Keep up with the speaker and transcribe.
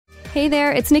Hey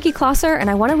there, it's Nikki Klosser, and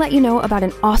I want to let you know about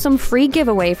an awesome free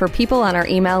giveaway for people on our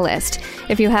email list.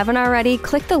 If you haven't already,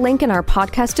 click the link in our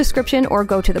podcast description or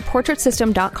go to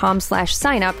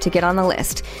theportraitsystem.com/sign-up to get on the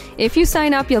list. If you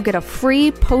sign up, you'll get a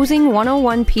free Posing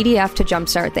 101 PDF to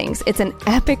jumpstart things. It's an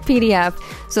epic PDF,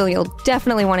 so you'll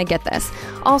definitely want to get this.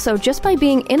 Also, just by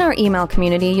being in our email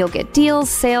community, you'll get deals,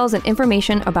 sales, and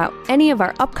information about any of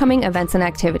our upcoming events and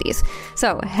activities.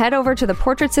 So head over to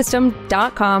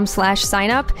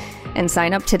theportraitsystem.com/sign-up and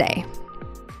sign up today.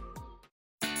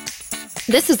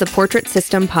 This is the Portrait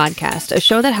System Podcast, a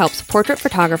show that helps portrait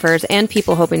photographers and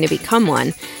people hoping to become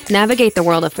one navigate the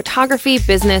world of photography,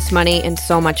 business, money, and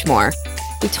so much more.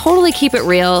 We totally keep it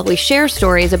real. We share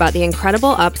stories about the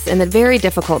incredible ups and the very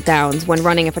difficult downs when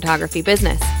running a photography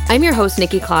business. I'm your host,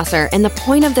 Nikki Klosser, and the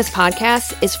point of this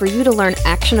podcast is for you to learn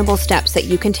actionable steps that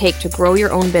you can take to grow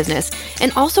your own business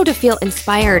and also to feel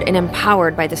inspired and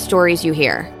empowered by the stories you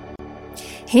hear.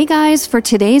 Hey guys, for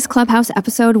today's Clubhouse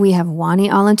episode, we have Wani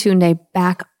Olatunde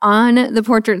back on the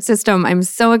Portrait System. I'm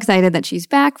so excited that she's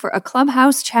back for a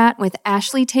Clubhouse chat with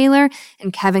Ashley Taylor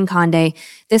and Kevin Conde.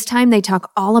 This time they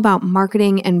talk all about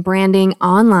marketing and branding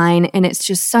online, and it's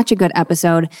just such a good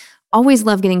episode. Always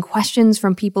love getting questions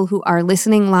from people who are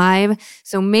listening live,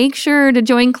 so make sure to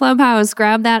join Clubhouse.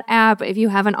 Grab that app if you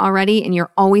haven't already, and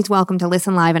you're always welcome to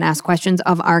listen live and ask questions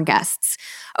of our guests.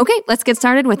 Okay, let's get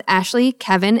started with Ashley,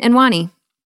 Kevin, and Wani.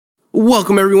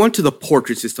 Welcome, everyone, to the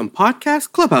Portrait System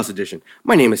Podcast, Clubhouse Edition.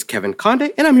 My name is Kevin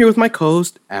Conde, and I'm here with my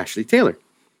co-host, Ashley Taylor.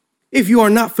 If you are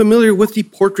not familiar with the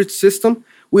Portrait System,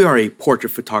 we are a portrait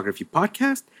photography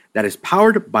podcast that is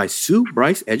powered by Sue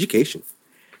Bryce Education.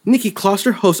 Nikki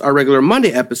Klosser hosts our regular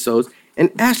Monday episodes, and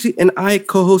Ashley and I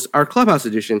co-host our Clubhouse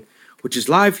Edition, which is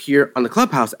live here on the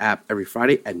Clubhouse app every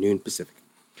Friday at noon Pacific.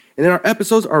 And then our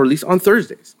episodes are released on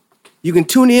Thursdays. You can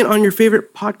tune in on your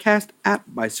favorite podcast app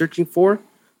by searching for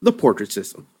The Portrait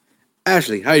System.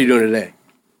 Ashley, how are you doing today?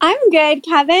 I'm good,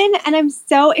 Kevin, and I'm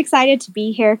so excited to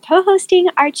be here co-hosting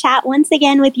our chat once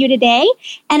again with you today.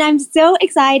 And I'm so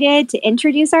excited to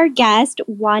introduce our guest,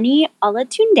 Wani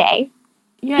Olatunde.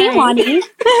 Yay. Hey, Wani.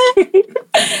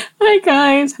 Hi,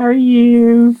 guys. How are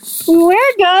you?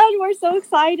 We're good. We're so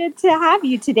excited to have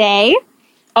you today.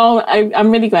 Oh,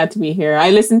 I'm really glad to be here. I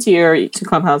listen to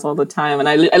Clubhouse all the time, and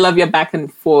I love your back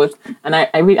and forth. And I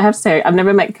have to say, I've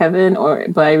never met Kevin,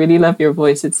 but I really love your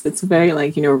voice. It's a very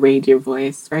radio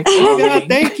voice, right? Oh God,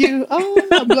 thank you. Oh,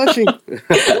 I'm blushing.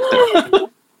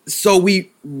 So you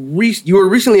were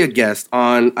recently a guest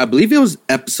on, I believe it was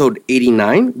episode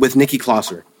 89 with Nikki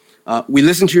Klosser. We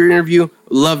listened to your interview,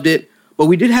 loved it, but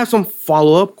we did have some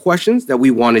follow-up questions that we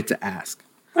wanted to ask.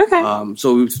 Okay.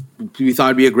 So we thought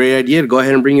it'd be a great idea to go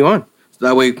ahead and bring you on. So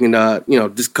that way we can,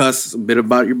 discuss a bit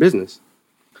about your business.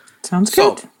 Sounds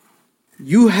good. So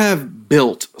you have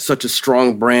built such a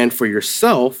strong brand for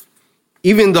yourself,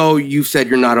 even though you said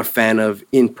you're not a fan of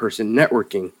in-person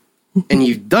networking. And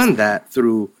you've done that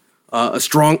through a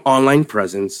strong online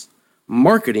presence,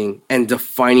 marketing, and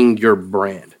defining your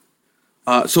brand.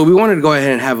 So we wanted to go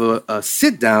ahead and have a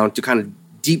sit down to kind of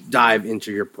deep dive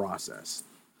into your process.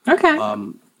 Okay.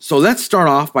 So let's start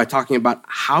off by talking about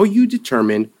how you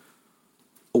determined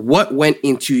what went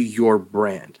into your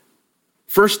brand.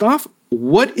 First off,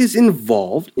 what is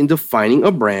involved in defining a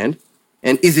brand?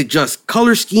 And is it just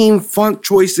color scheme, font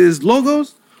choices,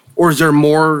 logos? Or is there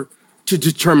more to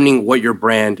determining what your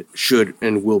brand should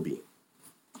and will be?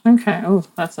 Okay. Oh,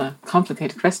 that's a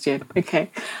complicated question.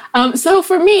 Okay. So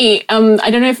for me,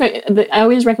 I don't know if I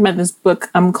always recommend this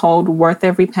book called Worth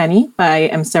Every Penny by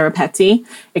Sarah Petty.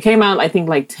 It came out, I think,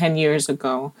 like 10 years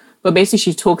ago. But basically,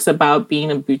 she talks about being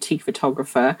a boutique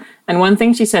photographer. And one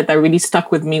thing she said that really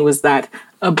stuck with me was that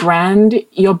your brand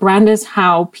is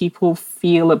how people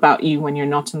feel about you when you're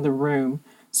not in the room.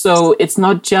 So it's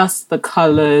not just the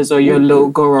colors or your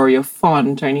logo or your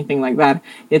font or anything like that.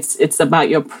 It's about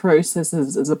your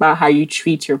processes. It's about how you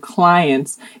treat your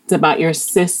clients. It's about your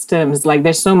systems. Like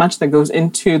there's so much that goes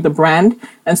into the brand.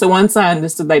 And so once I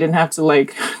understood, I didn't have to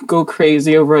go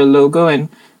crazy over a logo, and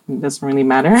it doesn't really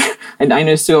matter. And I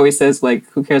know Sue always says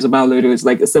who cares about logo? It's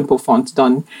a simple font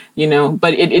done,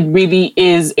 but it really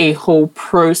is a whole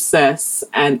process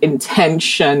and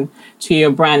intention to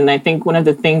your brand. And I think one of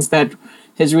the things that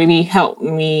has really helped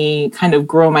me kind of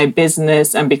grow my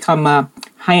business and become a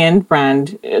high-end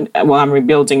brand. Well, I'm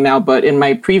rebuilding now, but in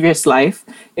my previous life,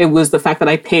 it was the fact that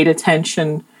I paid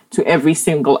attention to every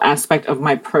single aspect of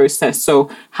my process. So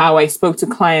how I spoke to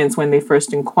clients when they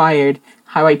first inquired,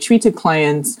 how I treated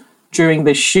clients during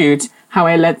the shoot, how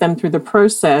I led them through the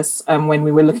process when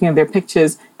we were looking at their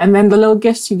pictures. And then the little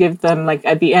gifts you give them, like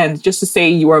at the end, just to say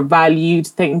you are valued.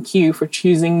 Thank you for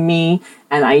choosing me.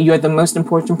 And you're the most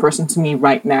important person to me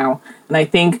right now. And I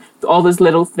think all those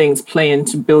little things play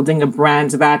into building a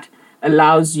brand that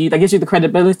gives you the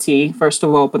credibility, first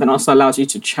of all, but then also allows you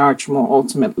to charge more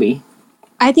ultimately.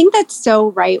 I think that's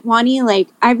so right, Wani. Like,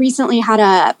 I recently had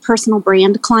a personal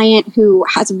brand client who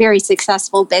has a very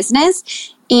successful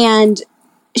business, and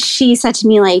she said to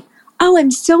me, like, oh, I'm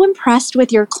so impressed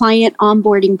with your client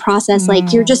onboarding process.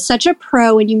 Like, you're just such a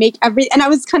pro and you make everything. And I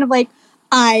was kind of like,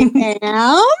 I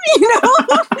am,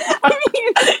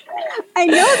 I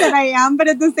know that I am, but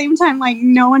at the same time, like,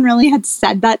 no one really had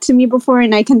said that to me before.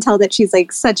 And I can tell that she's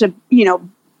like such a,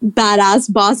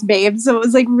 badass boss babe. So it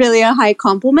was like really a high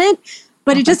compliment.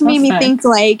 But it just made me think,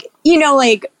 like,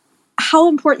 like how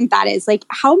important that is. Like,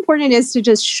 how important it is to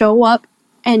just show up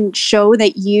and show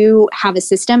that you have a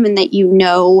system and that you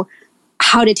know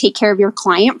how to take care of your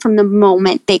client from the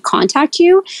moment they contact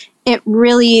you. It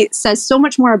really says so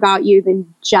much more about you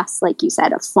than just, like you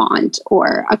said, a font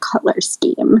or a color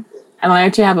scheme. And I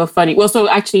actually have a funny... Well, so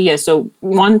actually, yes. So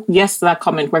one, yes to that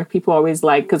comment where people always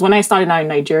like... Because when I started out in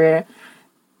Nigeria...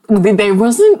 There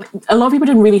wasn't, a lot of people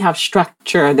didn't really have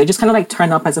structure. They just kind of like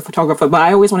turn up as a photographer. But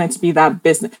I always wanted to be that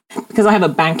business because I have a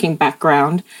banking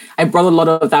background. I brought a lot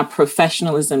of that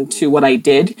professionalism to what I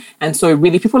did. And so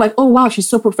people are like, oh, wow, she's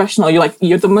so professional.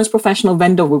 You're the most professional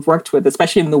vendor we've worked with,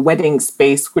 especially in the wedding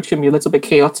space, which can be a little bit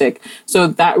chaotic. So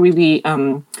that really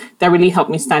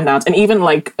helped me stand out. And even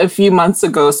like a few months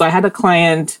ago, so I had a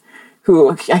client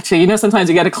who actually, sometimes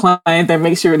you get a client that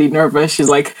makes you really nervous. She's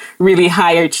like really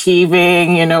high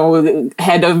achieving,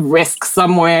 head of risk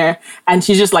somewhere. And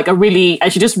she's just like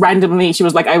she just randomly, she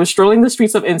was like, I was strolling the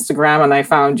streets of Instagram and I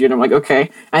found you. And I'm like, okay.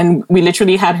 And we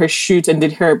literally had her shoot and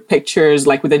did her pictures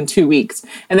like within 2 weeks.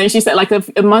 And then she said like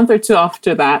a month or two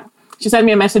after that, she sent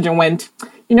me a message and went,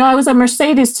 I was at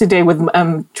Mercedes today with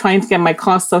trying to get my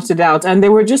car sorted out, and they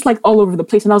were just like all over the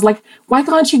place. And I was like, why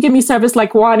can't you give me service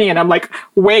like Wani? And I'm like,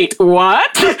 wait,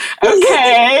 what?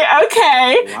 Okay.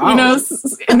 Wow.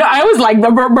 I was like,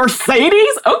 the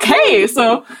Mercedes? Okay.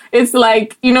 So it's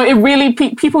like, it really,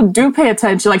 people do pay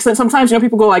attention. Like sometimes,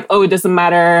 people go like, oh, it doesn't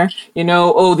matter.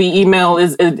 Oh, the email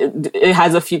it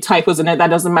has a few typos in it. That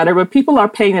doesn't matter. But people are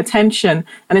paying attention,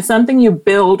 and it's something you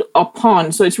build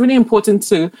upon. So it's really important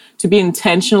to be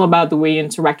intentional about the way you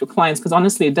interact with clients, because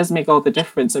honestly, it does make all the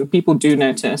difference, and people do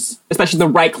notice, especially the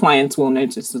right clients will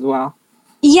notice as well.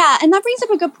 Yeah, and that brings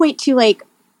up a good point too. Like,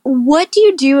 what do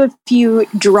you do if you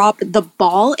drop the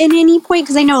ball in any point?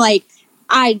 Because I know, like,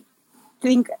 I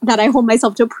think that I hold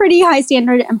myself to a pretty high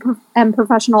standard and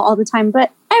professional all the time,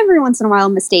 but every once in a while, a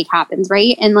mistake happens,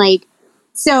 right? And like,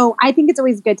 so I think it's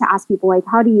always good to ask people, like,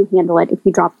 how do you handle it if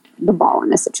you drop the ball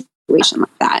in a situation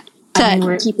like that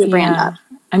to keep your brand up?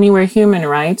 I mean, we're human,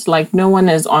 right? Like, no one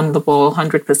is on the ball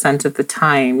 100% of the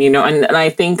time, and I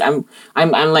think I'm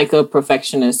like a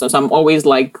perfectionist. So I'm always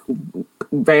like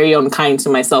very unkind to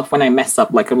myself when I mess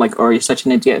up. Like, I'm like, oh, you're such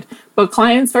an idiot. But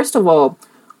clients, first of all,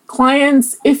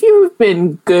 if you've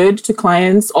been good to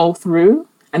clients all through,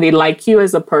 and they like you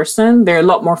as a person, they're a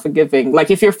lot more forgiving.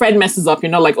 Like, if your friend messes up, you're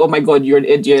not like, oh my God, you're an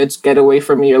idiot, get away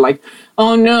from me. You're like,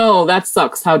 oh no, that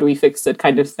sucks. How do we fix it?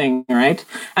 Kind of thing, right?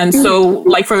 And so,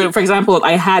 like, for example,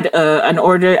 I had I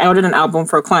ordered an album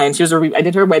for a client. I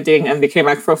did her wedding, and they came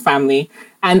back for a family.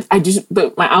 And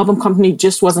my album company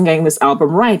just wasn't getting this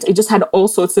album right. It just had all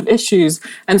sorts of issues.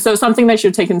 And so something that should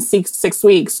have taken 6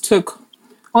 weeks took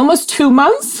almost 2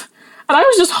 months. And I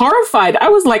was just horrified. I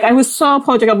was so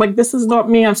apologetic. I'm like, this is not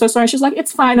me. I'm so sorry. She's like,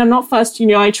 it's fine. I'm not fussed.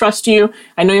 I trust you.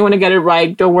 I know you want to get it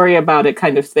right. Don't worry about it,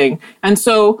 kind of thing. And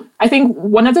so I think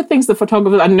one of the things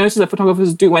I notice that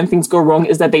photographers do when things go wrong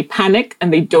is that they panic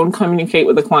and they don't communicate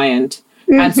with the client.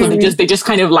 And so they just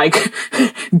kind of like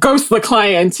ghost the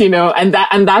client,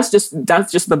 and that's just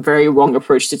the very wrong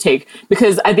approach to take,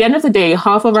 because at the end of the day,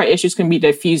 half of our issues can be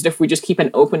diffused if we just keep an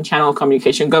open channel of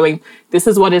communication going. This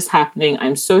is what is happening.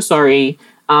 I'm so sorry.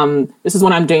 This is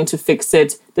what I'm doing to fix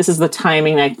it. This is the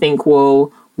timing I think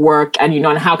will work, and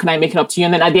and how can I make it up to you?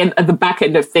 And then at the back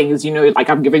end of things, like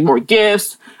I'm giving more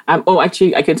gifts.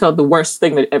 Actually, I can tell the worst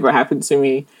thing that ever happened to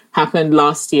me happened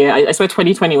last year. I swear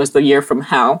 2020 was the year from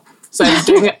hell. So I was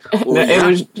doing it.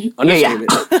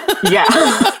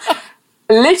 Yeah.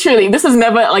 Literally, this has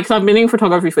never, so I've been doing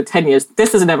photography for 10 years.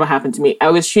 This has never happened to me. I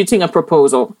was shooting a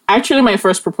proposal, actually my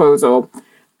first proposal.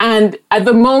 And at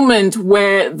the moment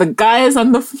where the guy is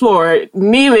on the floor,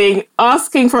 kneeling,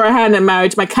 asking for a hand in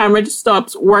marriage, my camera just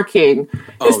stops working.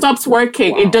 It stops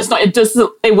working. Wow.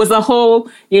 It was a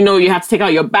whole, you had to take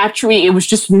out your battery. It was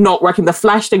just not working. The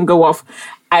flash didn't go off.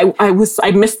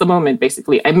 I missed the moment,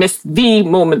 basically. I missed the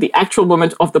moment, the actual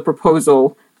moment of the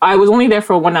proposal. I was only there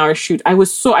for a 1 hour shoot. I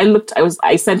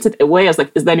sent it away. I was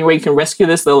like, is there any way you can rescue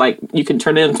this? They're like, you can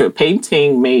turn it into a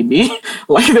painting, maybe.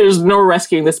 Like, there's no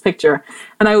rescuing this picture.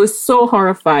 And I was so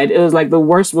horrified. It was like the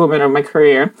worst moment of my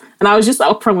career. And I was just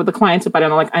upfront with the client about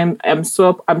it. And I'm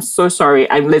so sorry.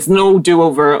 There's no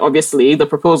do-over, obviously. The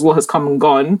proposal has come and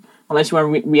gone, unless you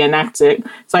want to reenact it.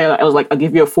 So I was like, I'll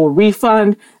give you a full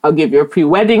refund. I'll give you a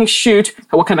pre-wedding shoot.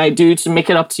 What can I do to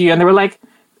make it up to you? And they were like,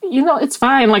 it's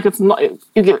fine. Like, it's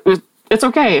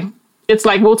okay. It's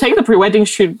like, we'll take the pre-wedding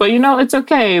shoot, but it's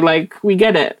okay. Like, we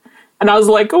get it. And I was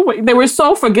like, oh, wait. They were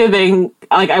so forgiving.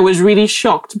 Like, I was really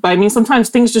shocked. But I mean, sometimes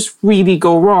things just really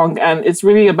go wrong, and it's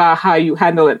really about how you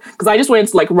handle it. Because I just wanted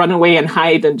to like run away and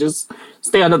hide and just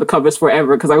stay under the covers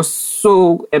forever, because I was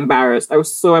so embarrassed. I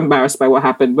was so embarrassed by what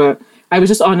happened. But I was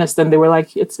just honest, and they were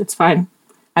like, it's fine.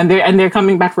 And they're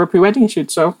coming back for a pre-wedding shoot.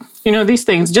 So, these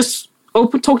things, just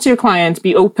talk to your client,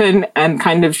 be open, and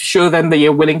kind of show them that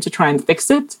you're willing to try and fix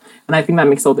it. And I think that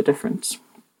makes all the difference.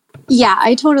 Yeah,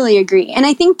 I totally agree. And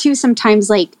I think too, sometimes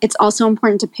like it's also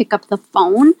important to pick up the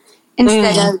phone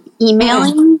instead of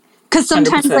emailing. Because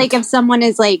sometimes 100%. Like if someone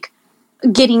is like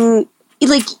getting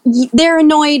like they're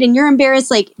annoyed and you're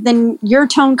embarrassed, like then your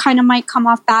tone kind of might come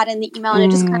off bad in the email, and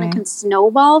it just kind of can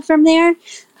snowball from there.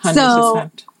 100%.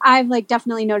 So I've like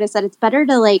definitely noticed that it's better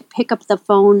to like pick up the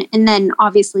phone and then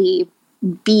obviously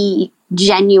be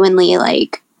genuinely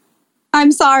like,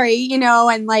 I'm sorry,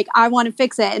 and like, I want to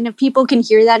fix it. And if people can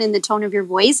hear that in the tone of your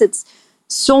voice, it's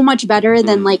so much better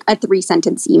than like a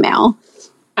 3-sentence email.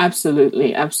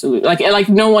 Absolutely. Absolutely. Like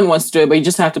no one wants to do it, but you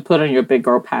just have to put on your big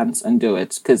girl pants and do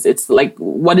it. Because it's like,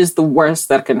 what is the worst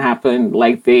that can happen?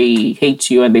 Like, they hate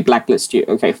you and they blacklist you.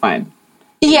 Okay, fine.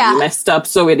 Yeah. You messed up,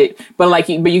 so it. But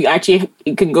you actually,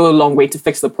 it can go a long way to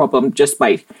fix the problem just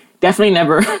by definitely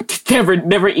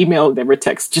never email, never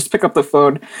text. Just pick up the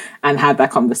phone and have that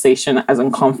conversation, as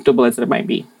uncomfortable as it might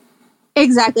be.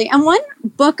 Exactly. And one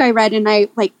book I read, and I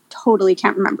like totally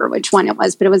can't remember which one it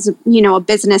was, but it was, a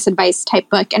business advice type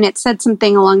book. And it said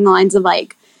something along the lines of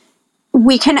like,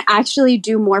 we can actually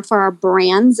do more for our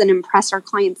brands and impress our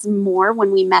clients more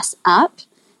when we mess up.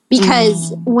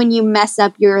 Because when you mess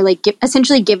up, you're like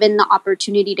essentially given the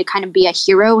opportunity to kind of be a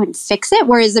hero and fix it.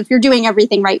 Whereas if you're doing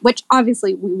everything right, which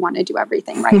obviously we want to do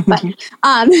everything right, but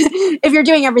if you're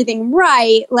doing everything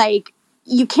right, like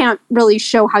you can't really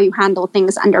show how you handle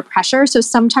things under pressure. So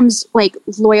sometimes like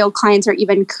loyal clients are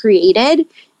even created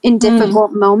in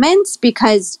difficult moments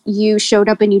because you showed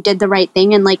up and you did the right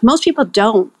thing. And like most people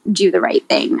don't do the right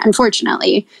thing,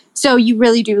 unfortunately. So you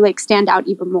really do like stand out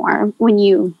even more when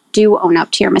you do own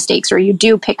up to your mistakes, or you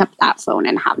do pick up that phone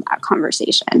and have that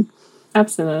conversation.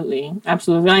 Absolutely.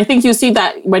 Absolutely. And I think you see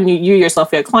that when you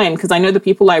yourself are a client, because I know the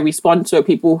people I respond to are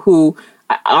people who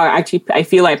are actually, I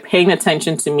feel like, paying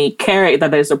attention to me, care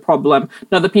that there's a problem.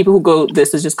 Not the people who go,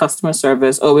 this is just customer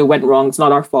service. Oh, it went wrong. It's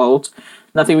not our fault.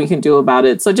 Nothing we can do about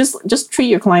it. So just treat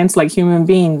your clients like human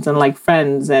beings and like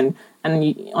friends, and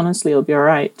honestly, it'll be all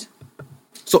right.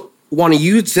 So, Wani,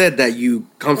 you said that you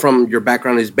come from, your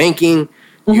background is banking.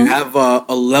 You have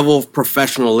a level of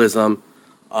professionalism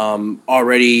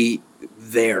already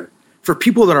there. For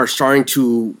people that are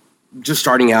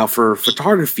starting out for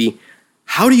photography,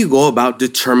 how do you go about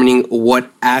determining what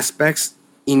aspects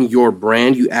in your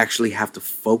brand you actually have to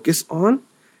focus on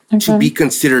to be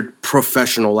considered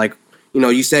professional? Like,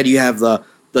 you said you have the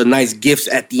nice gifts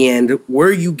at the end. Where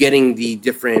are you getting the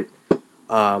different,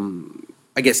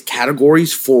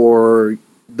 categories for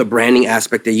the branding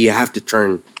aspect that you have to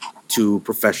turn to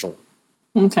professional?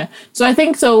 Okay. So I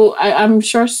think, I'm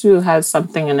sure Sue has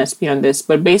something in SP on this,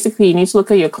 but basically you need to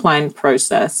look at your client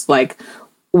process. Like,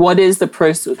 what is the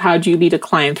process? How do you lead a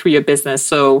client through your business?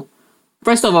 So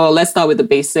first of all, let's start with the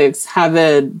basics. Have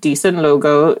a decent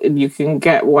logo. You can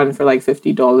get one for like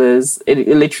 $50. It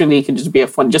literally can just be a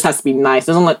font. It just has to be nice.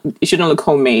 It shouldn't look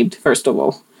homemade, first of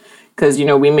all. Because,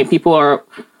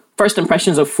 first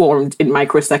impressions are formed in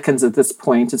microseconds at this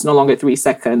point. It's no longer 3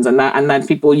 seconds. And then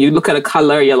people, you look at a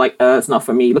color, you're like, it's not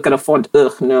for me. You look at a font,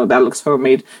 no, that looks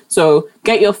homemade. So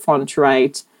get your font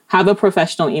right. Have a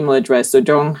professional email address. So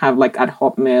don't have like at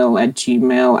Hotmail, at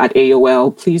Gmail, at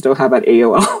AOL. Please don't have at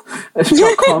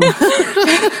AOL.com.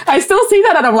 I still see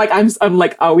that and I'm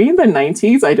like, are we in the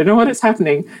 90s? I don't know what is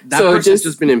happening. That person's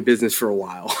just been in business for a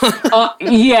while.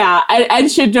 Yeah,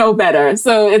 and should know better.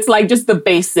 So it's like just the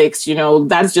basics,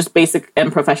 that's just basic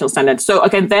and professional standards. So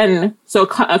again, a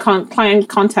client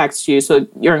contacts you. So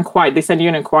they send you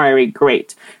an inquiry.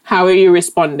 Great. How are you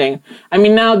responding? I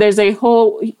mean, now there's a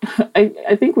whole,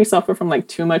 I think we suffer from like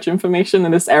too much information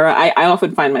in this era. I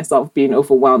often find myself being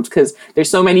overwhelmed because there's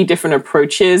so many different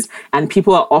approaches and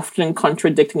people are often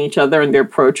contradicting each other in their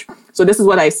approach. So this is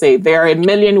what I say. There are a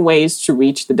million ways to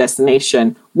reach the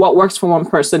destination. What works for one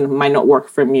person might not work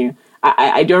for you.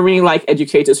 I don't really like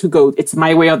educators who go, it's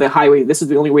my way or the highway. This is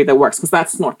the only way that works, because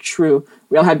that's not true.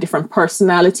 We all have different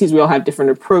personalities. We all have different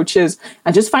approaches,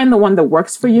 and just find the one that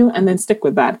works for you and then stick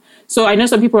with that. So I know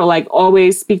some people are like,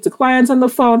 always speak to clients on the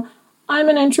phone. I'm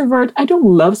an introvert. I don't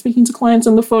love speaking to clients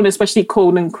on the phone, especially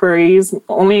cold inquiries.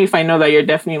 Only if I know that you're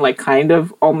definitely like kind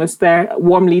of almost there.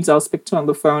 Warm leads I'll speak to on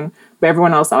the phone, but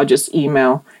everyone else I'll just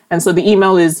email. And so the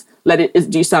email is,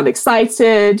 do you sound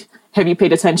excited? Have you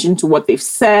paid attention to what they've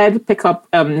said? Pick up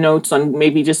notes on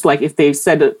maybe just like if they've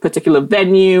said a particular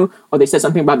venue or they said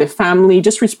something about their family,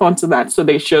 just respond to that. So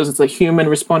they shows it's a human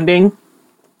responding.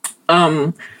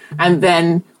 And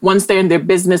then once they're in their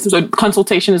business, so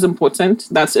consultation is important.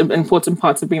 That's an important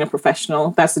part of being a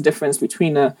professional. That's the difference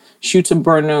between a shooter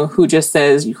burner who just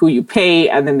says who you pay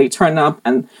and then they turn up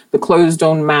and the clothes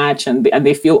don't match and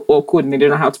they feel awkward and they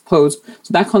don't know how to pose.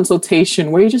 So that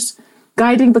consultation where you're just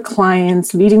guiding the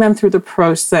clients, leading them through the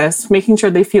process, making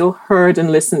sure they feel heard and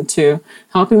listened to,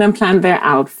 helping them plan their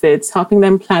outfits, helping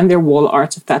them plan their wall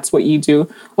art if that's what you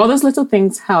do. All those little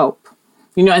things help.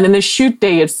 And then the shoot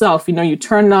day itself, you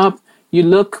turn up, you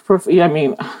look,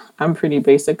 I'm pretty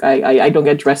basic. I don't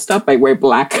get dressed up. I wear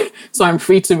black, so I'm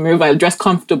free to move. I dress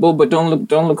comfortable, but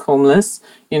don't look homeless,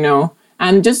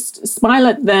 and just smile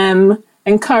at them,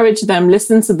 encourage them,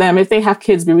 listen to them. If they have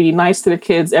kids, be really nice to their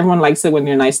kids. Everyone likes it when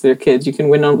you're nice to their kids. You can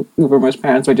win over most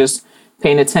parents by just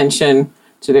paying attention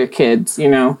to their kids,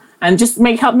 and just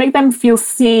help make them feel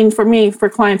seen. For me, for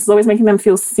clients, it's always making them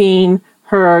feel seen,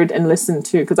 heard, and listened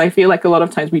to, because I feel like a lot of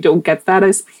times we don't get that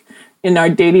as in our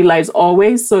daily lives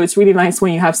always. So it's really nice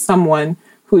when you have someone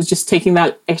who's just taking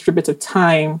that extra bit of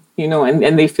time,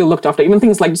 and they feel looked after. Even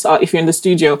things like if you're in the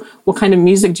studio, what kind of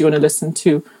music do you want to listen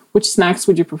to? Which snacks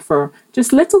would you prefer?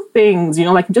 Just little things,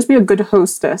 like just be a good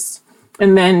hostess.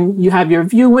 And then you have your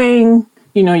viewing,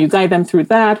 you guide them through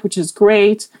that, which is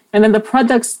great. And then the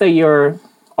products that you're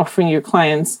offering your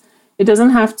clients, it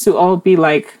doesn't have to all be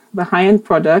like the high-end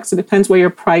products. It depends where your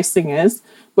pricing is,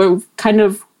 but kind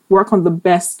of work on the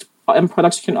best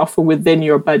products you can offer within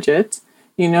your budget,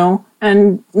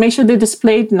 and make sure they're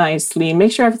displayed nicely.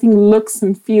 Make sure everything looks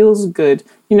and feels good.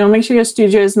 Make sure your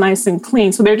studio is nice and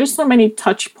clean. So there are just so many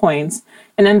touch points.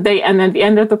 And then at the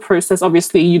end of the process,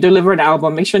 obviously, you deliver an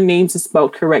album. Make sure names are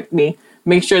spelled correctly.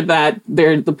 Make sure that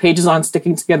the pages aren't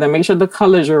sticking together. Make sure the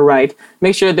colors are right.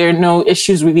 Make sure there are no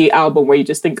issues with the album where you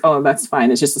just think, oh, that's fine.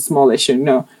 It's just a small issue.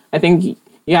 No, I think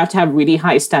you have to have really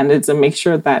high standards and make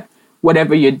sure that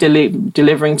whatever you're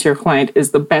delivering to your client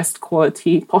is the best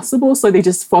quality possible. So they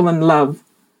just fall in love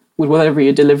with whatever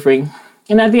you're delivering.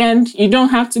 And at the end, you don't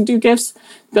have to do gifts.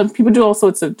 People do all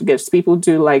sorts of gifts. People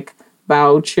do like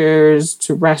vouchers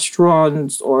to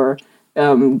restaurants or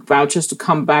vouchers to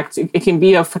come back. It can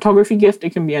be a photography gift.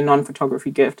 It can be a non-photography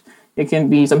gift. It can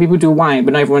be, some people do wine,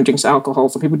 but not everyone drinks alcohol.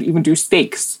 Some people even do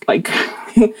steaks. Like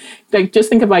just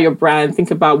think about your brand.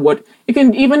 Think about what it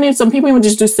can, even if some people even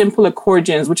just do simple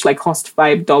accordions, which like cost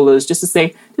 $5 just to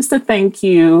say, just a thank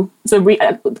you. So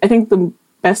I think the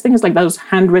best thing is like those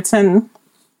handwritten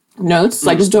notes.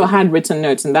 Like just do a handwritten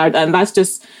note and that's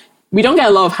just, we don't get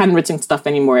a lot of handwritten stuff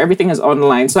anymore. Everything is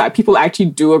online. So people actually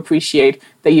do appreciate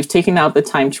that you've taken out the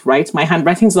time to write. My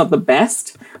handwriting's not the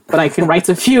best, but I can write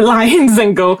a few lines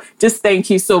and go, just thank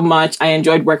you so much. I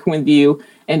enjoyed working with you.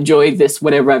 Enjoy this,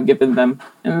 whatever I've given them.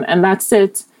 And that's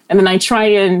it. And then I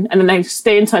then I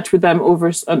stay in touch with them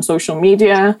on social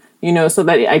media, so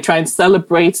that I try and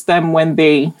celebrate them when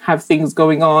they have things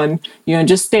going on,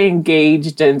 just stay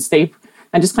engaged and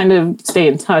just kind of stay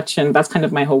in touch. And that's kind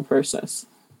of my whole process.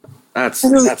 That's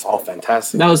all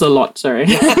fantastic. That was a lot, sorry.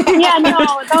 Yeah, no,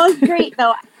 that was great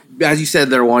though. As you said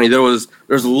there, Wani, there's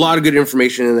a lot of good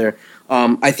information in there.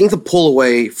 I think the pull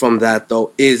away from that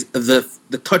though is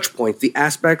the touch points, the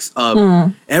aspects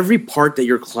of every part that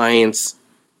your clients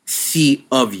see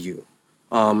of you.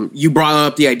 You brought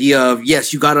up the idea of,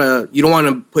 yes, you don't want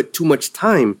to put too much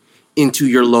time into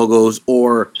your logos,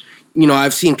 or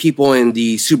I've seen people in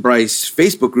the Sue Bryce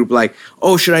Facebook group like,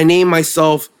 oh, should I name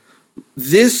myself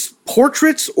this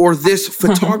portraits or this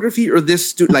photography or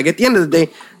this like at the end of the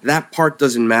day, that part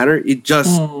doesn't matter. It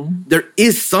just there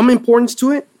is some importance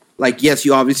to it. Like, yes,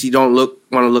 you obviously don't want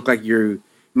to look like you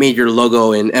made your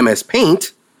logo in MS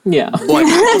Paint. Yeah. But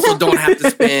you also don't have to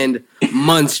spend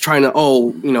months trying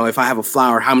to, if I have a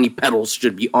flower, how many petals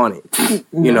should be on it?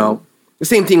 The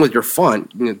same thing with your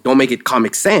font. Don't make it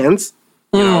Comic Sans,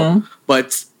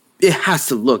 but it has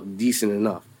to look decent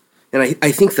enough. And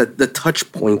I think that the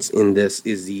touch points in this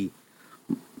is the,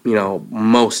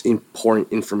 most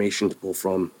important information to pull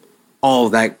from all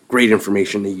of that great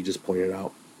information that you just pointed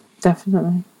out.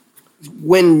 Definitely.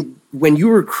 When you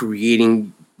were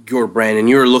creating your brand and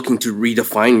you were looking to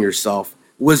redefine yourself,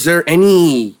 was there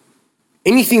anything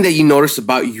that you noticed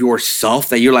about yourself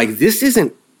that you're like, this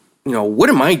isn't, what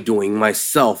am I doing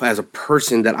myself as a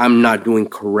person that I'm not doing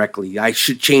correctly? I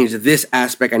should change this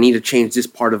aspect. I need to change this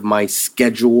part of my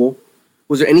schedule.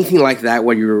 Was there anything like that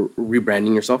when you're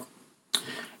rebranding yourself?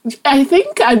 I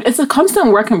think it's a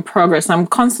constant work in progress. I'm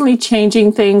constantly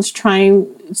changing things, trying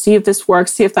to see if this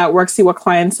works, see if that works, see what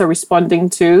clients are responding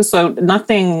to. So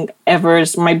nothing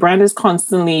my brand is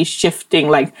constantly shifting,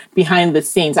 like behind the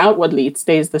scenes. Outwardly, it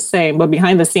stays the same, but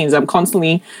behind the scenes, I'm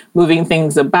constantly moving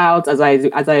things about as I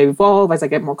evolve, as I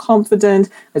get more confident,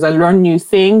 as I learn new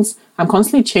things. I'm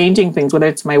constantly changing things, whether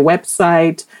it's my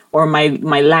website or my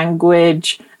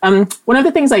language. One of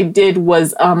the things I did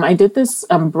was I did this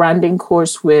branding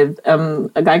course with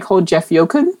a guy called Jeff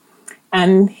Yokin,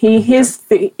 and his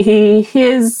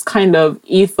kind of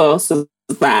ethos is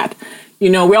that,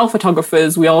 we're all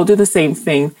photographers, we all do the same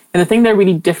thing, and the thing that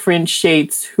really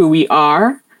differentiates who we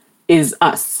are is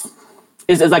us.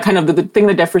 Is like kind of the thing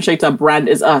that differentiates our brand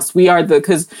is us. We are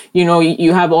because,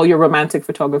 you have all your romantic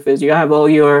photographers, you have all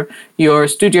your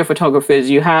studio photographers,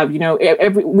 you have,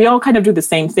 we all kind of do the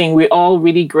same thing. We're all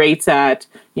really great at,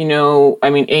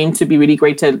 aim to be really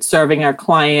great at serving our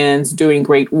clients, doing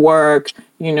great work,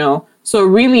 So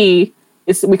really,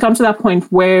 we come to that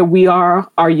point where we are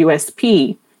our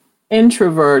USP.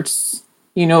 Introverts,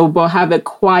 but have a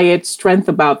quiet strength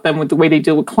about them with the way they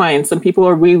deal with clients. Some people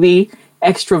are really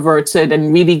extroverted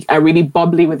and really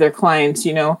bubbly with their clients,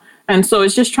 And so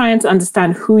it's just trying to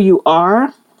understand who you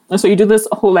are. And so you do this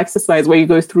whole exercise where you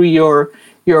go through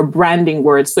your branding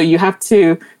words. So you have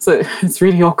to, so it's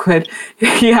really awkward.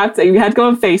 You had to go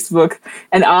on Facebook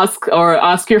and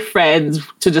ask your friends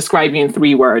to describe you in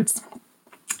 3 words,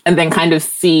 and then kind of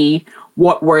see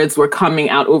what words were coming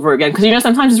out over again. Because,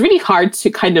 sometimes it's really hard to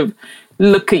kind of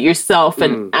look at yourself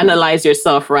and analyze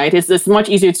yourself, right? It's much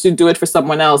easier to do it for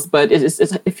someone else, but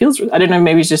it feels, I don't know,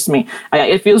 maybe it's just me.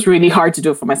 It feels really hard to do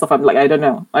it for myself. I'm like, I don't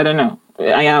know. I don't know.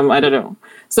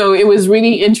 So it was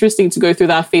really interesting to go through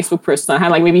that Facebook post. I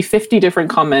had like maybe 50 different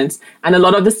comments, and a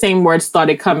lot of the same words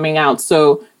started coming out.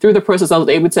 So through the process, I was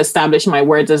able to establish my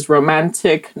words as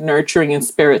romantic, nurturing, and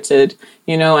spirited,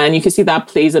 and you can see that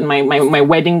plays in my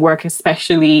wedding work,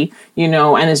 especially,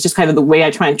 and it's just kind of the way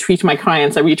I try and treat my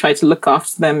clients. I really try to look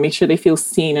after them, make sure they feel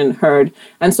seen and heard.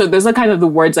 And so those are kind of the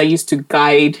words I use to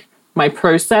guide my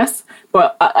process.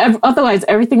 But otherwise,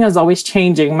 everything is always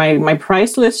changing. My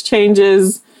price list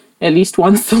changes at least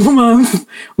once a month.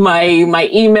 My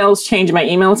emails change, my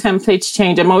email templates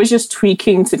change. I'm always just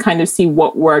tweaking to kind of see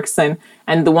what works and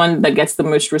the one that gets the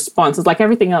most response. It's like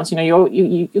everything else,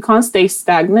 you can't stay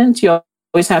stagnant. You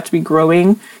always have to be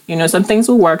growing. Some things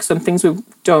will work, some things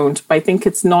don't. But I think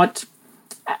it's not,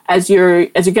 as you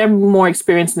get more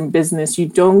experience in business, you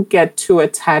don't get too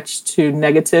attached to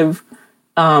negative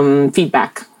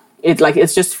feedback.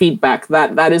 It's just feedback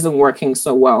that isn't working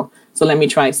so well. So let me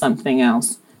try something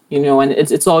else. And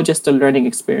it's all just a learning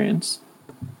experience.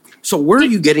 So where are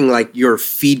you getting like your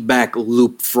feedback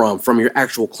loop from your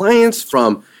actual clients,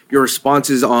 from your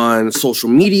responses on social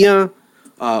media?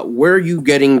 Where are you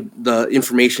getting the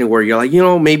information where you're like,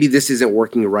 maybe this isn't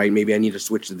working right. Maybe I need to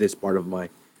switch to this part of my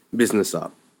business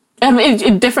up.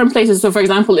 In different places. So for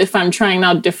example, if I'm trying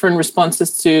out different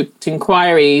responses to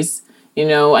inquiries,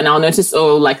 and I'll notice,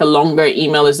 like a longer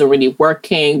email isn't really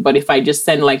working, but if I just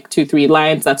send like 2-3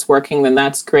 lines, that's working, then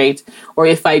that's great. Or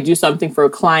if I do something for a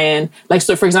client, like,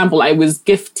 so for example, I was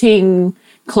gifting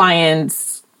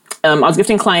clients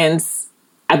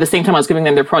at the same time I was giving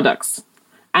them their products.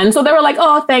 And so they were like,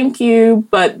 oh, thank you.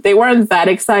 But they weren't that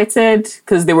excited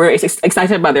because they were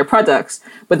excited about their products.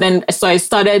 But then, so I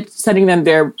started sending them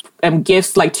their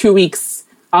gifts like 2 weeks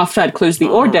after I'd closed the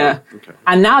order. Okay.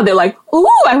 And now they're like, ooh,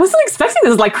 I wasn't expecting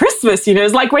this. Like Christmas,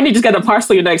 it's like when you just get a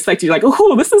parcel you're not expecting, you're like,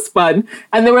 ooh, this is fun.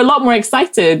 And they were a lot more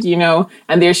excited,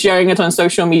 and they're sharing it on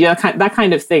social media, that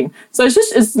kind of thing. So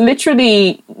it's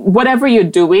literally whatever you're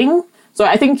doing. So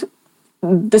I think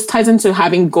this ties into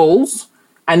having goals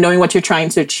and knowing what you're trying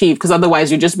to achieve, because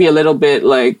otherwise you just be a little bit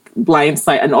like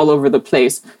blindsided and all over the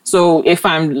place. So if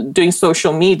I'm doing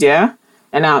social media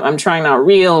and I'm trying out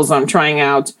reels, I'm trying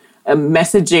out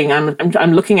messaging,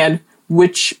 I'm looking at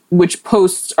which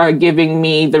posts are giving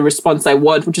me the response I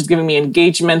want, which is giving me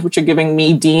engagement, which are giving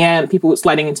me people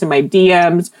sliding into my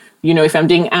DMs. If I'm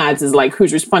doing ads, is like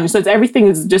who's responding. So everything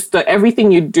is just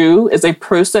everything you do is a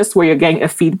process where you're getting a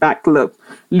feedback loop,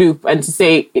 and to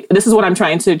say, this is what I'm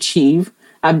trying to achieve.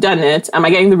 I've done it. Am I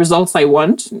getting the results I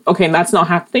want? Okay, and that's not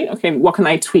happening. Okay, what can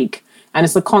I tweak? And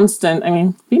it's a constant. I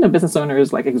mean, being a business owner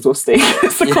is like exhausting.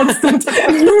 It's a constant.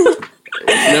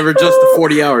 It's never just the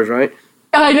 40 hours, right?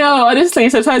 I know, honestly,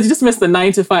 sometimes you just miss the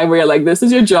 9 to 5 where you're like, this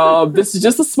is your job. This is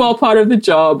just a small part of the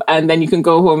job. And then you can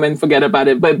go home and forget about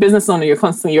it. But business owner,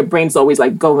 your brain's always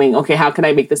like going, okay, how can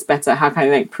I make this better? How can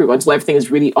I improve until everything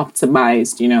is really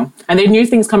optimized, And there are new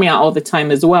things coming out all the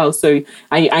time as well. So,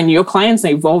 and your clients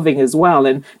are evolving as well.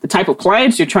 And the type of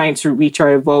clients you're trying to reach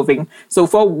are evolving. So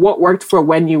for what worked for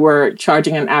when you were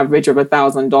charging an average of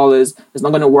 $1,000 is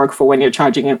not going to work for when you're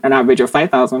charging an average of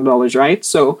 $5,000, right?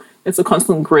 So it's a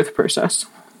constant growth process.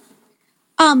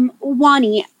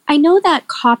 Wani, I know that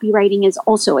copywriting is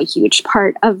also a huge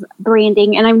part of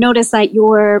branding, and I've noticed that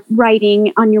your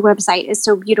writing on your website is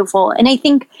so beautiful. And I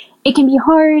think it can be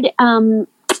hard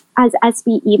as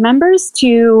SBE members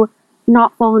to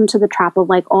not fall into the trap of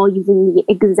like all using the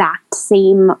exact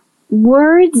same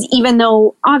words, even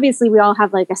though obviously we all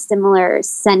have like a similar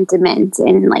sentiment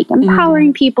in like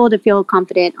empowering people to feel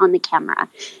confident on the camera.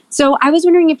 So I was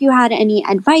wondering if you had any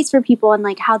advice for people on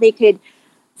like how they could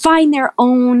find their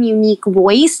own unique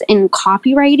voice in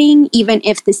copywriting, even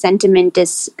if the sentiment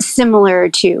is similar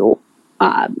to,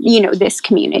 this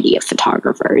community of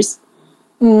photographers.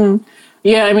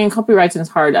 Yeah, I mean, copywriting is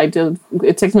hard.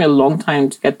 It takes me a long time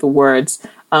to get the words.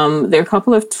 There are a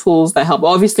couple of tools that help.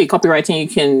 Obviously,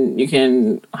 copywriting, you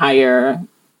can hire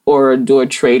or do a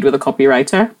trade with a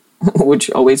copywriter, which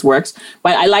always works.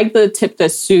 But I like the tip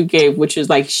that Sue gave, which is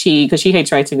like because she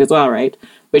hates writing as well, right?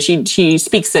 But she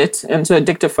speaks it into a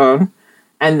dictaphone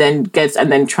and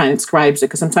then transcribes it.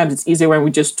 Because sometimes it's easier when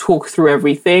we just talk through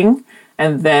everything,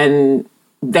 and then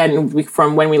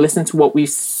from when we listen to what we've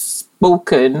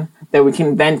spoken, that we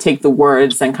can then take the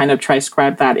words and kind of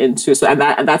transcribe that into. So and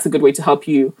that's a good way to help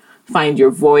you find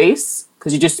your voice,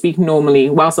 because you just speak normally.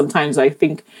 While sometimes I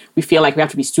think we feel like we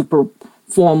have to be super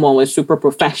formal or super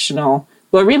professional,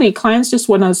 but really clients just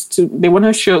want us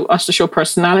to show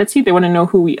personality. They want to know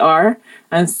who we are.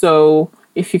 And so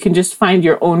if you can just find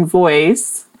your own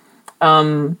voice,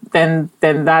 then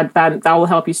that will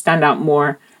help you stand out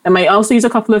more. And I also use a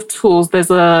couple of tools. There's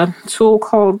a tool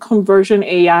called Conversion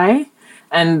AI,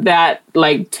 and that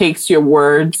like takes your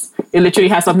words. It literally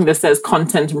has something that says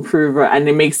content improver, and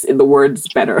it makes the words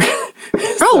better.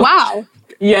 Wow.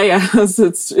 Yeah.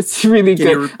 It's really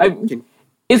good.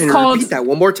 It's called. Repeat that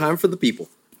one more time for the people.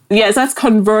 Yes, that's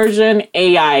Conversion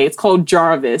AI. It's called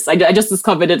Jarvis. I just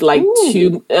discovered it like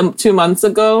 2 months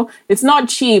ago. It's not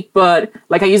cheap, but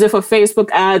like I use it for Facebook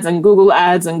ads and Google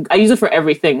ads, and I use it for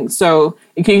everything. So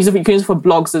you can use it for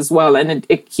blogs as well, and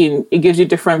it gives you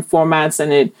different formats,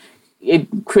 and it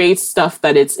creates stuff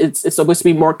that it's supposed to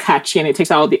be more catchy, and it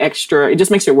takes out all the extra. It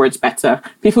just makes your words better.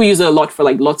 People use it a lot for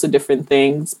like lots of different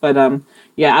things, but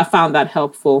yeah, I found that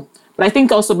helpful. But I think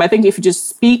if you just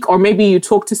speak, or maybe you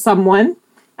talk to someone.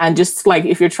 And just like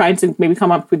if you're trying to maybe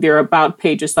come up with your about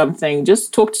page or something,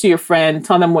 just talk to your friend,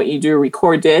 tell them what you do,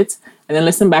 record it, and then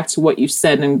listen back to what you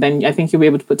said. And then I think you'll be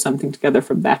able to put something together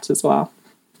from that as well.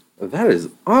 That is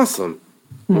awesome.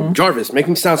 Jarvis, make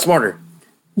me sound smarter.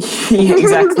 Yeah,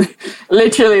 exactly.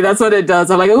 Literally, that's what it does.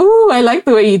 I'm like, ooh, I like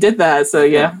the way you did that. So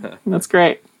yeah, that's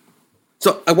great.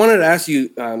 So I wanted to ask you,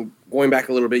 going back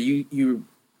a little bit, you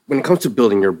when it comes to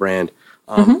building your brand,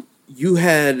 you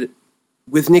had...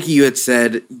 With Nikki, you had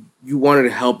said you wanted to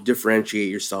help differentiate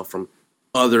yourself from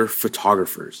other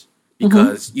photographers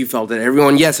because you felt that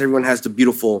everyone has the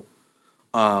beautiful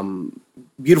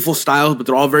styles, but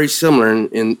they're all very similar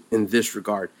in this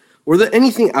regard. Were there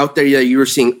anything out there that you were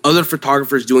seeing other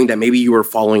photographers doing that maybe you were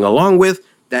following along with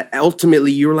that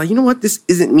ultimately you were like, you know what, this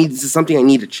isn't me. This is something I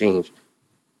need to change?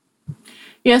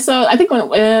 Yeah, so I think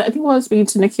what I was speaking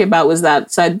to Nikki about was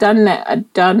that I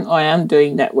am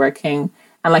doing networking.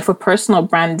 And like for personal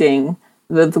branding,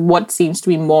 what seems to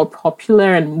be more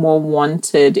popular and more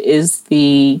wanted is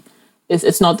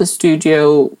it's not the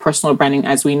studio personal branding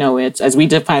as we know it, as we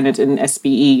define it in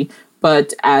SBE,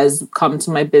 but as come to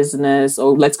my business,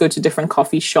 or let's go to different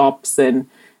coffee shops and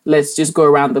let's just go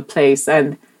around the place.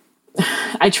 And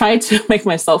I tried to make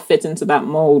myself fit into that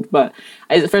mold, but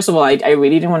first of all, I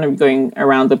really didn't want to be going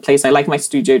around the place. I like my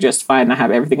studio just fine. I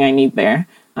have everything I need there.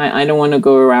 I don't want to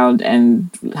go around and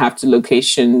have to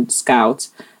location scout.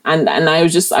 And I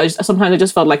sometimes I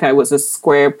just felt like I was a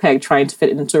square peg trying to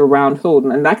fit into a round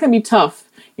hole. And that can be tough.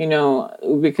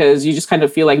 because you just kind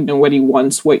of feel like nobody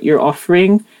wants what you're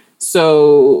offering.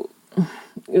 So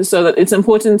that it's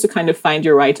important to kind of find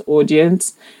your right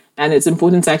audience, and it's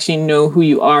important to actually know who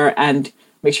you are and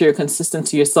make sure you're consistent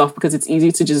to yourself, because it's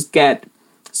easy to just get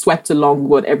swept along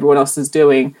what everyone else is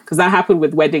doing. Because that happened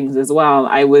with weddings as well.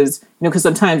 I was, because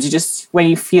sometimes you just, when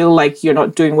you feel like you're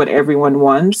not doing what everyone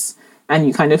wants and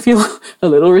you kind of feel a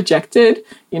little rejected,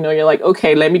 you're like,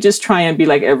 okay, let me just try and be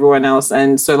like everyone else.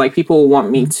 And so like people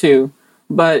want me too,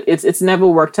 but it's never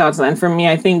worked out. And for me,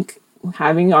 I think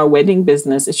having our wedding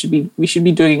business, we should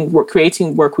be doing work,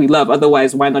 creating work we love.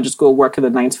 Otherwise, why not just go work at a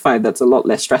 9 to 5? That's a lot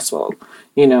less stressful,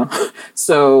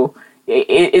 So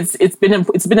it's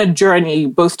been a journey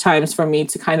both times for me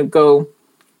to kind of go,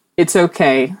 it's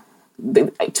okay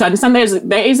to understand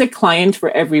there is a client for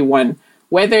everyone,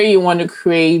 whether you want to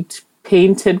create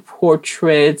painted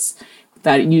portraits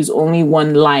that use only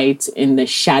one light in the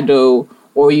shadow,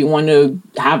 or you want to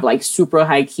have like super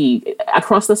high key.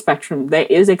 Across the spectrum, there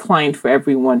is a client for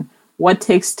everyone. What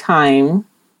takes time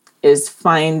is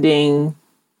finding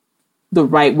the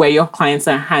right where your clients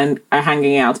are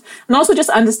hanging out, and also just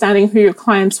understanding who your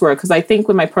clients were. Because I think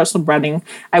with my personal branding,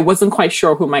 I wasn't quite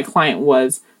sure who my client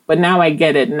was, but now I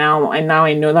get it. Now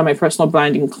I know that my personal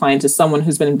branding client is someone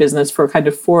who's been in business for kind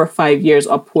of 4 or 5 years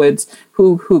upwards,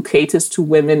 who caters to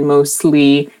women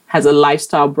mostly, has a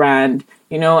lifestyle brand,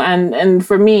 and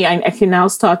for me, I can now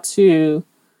start to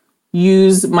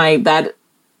use that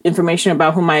information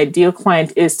about who my ideal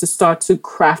client is to start to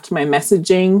craft my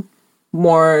messaging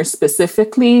more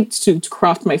specifically, to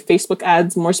craft my Facebook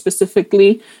ads more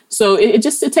specifically. So it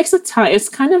takes a time. It's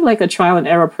kind of like a trial and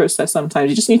error process sometimes.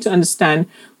 You just need to understand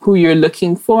who you're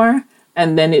looking for.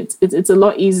 And then it's a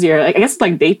lot easier. I guess it's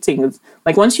like dating. It's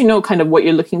like once you know kind of what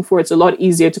you're looking for, it's a lot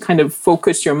easier to kind of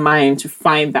focus your mind to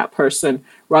find that person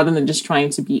rather than just trying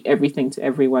to be everything to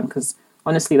everyone. Because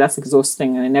honestly, that's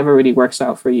exhausting and it never really works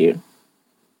out for you.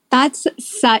 That's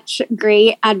such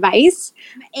great advice.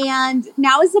 And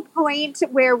now is the point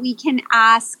where we can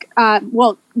ask,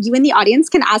 you in the audience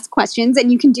can ask questions,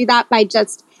 and you can do that by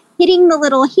just hitting the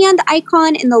little hand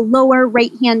icon in the lower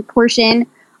right-hand portion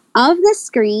of the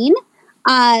screen.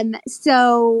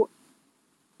 So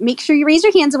make sure you raise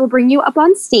your hands and we'll bring you up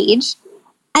on stage.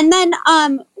 And then,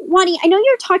 Wani, I know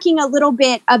you're talking a little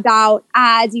bit about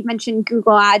ads. You mentioned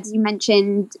Google ads. You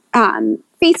mentioned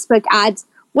Facebook ads.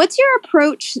 What's your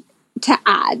approach to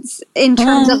ads in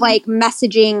terms of like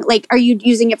messaging? Like, are you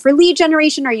using it for lead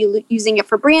generation? Are you using it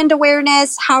for brand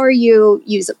awareness? How are you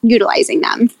utilizing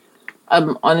them?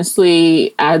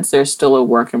 Honestly, ads are still a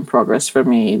work in progress for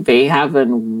me. They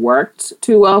haven't worked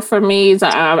too well for me. So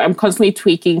I'm constantly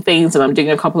tweaking things, and I'm doing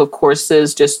a couple of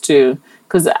courses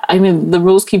because the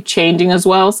rules keep changing as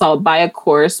well. So I'll buy a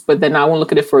course, but then I won't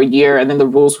look at it for a year, and then the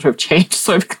rules would have changed,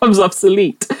 so it becomes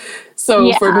obsolete.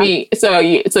 So for me,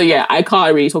 I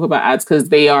can't really talk about ads because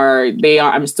they are.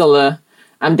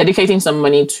 I'm dedicating some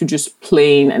money to just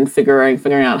playing and figuring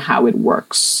out how it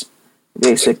works,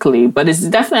 basically. But it's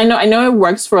definitely, I know it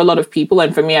works for a lot of people,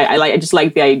 and for me, I just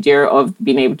like the idea of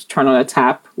being able to turn on a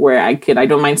tap where I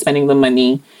don't mind spending the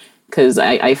money, because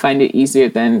I find it easier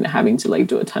than having to like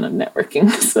do a ton of networking.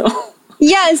 So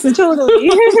yes,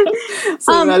 totally.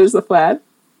 So that is the plan.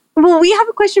 Well, we have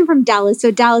a question from Dallas.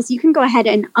 So Dallas, you can go ahead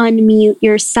and unmute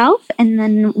yourself, and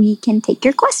then we can take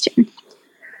your question.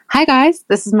 Hi, guys.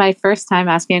 This is my first time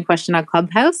asking a question on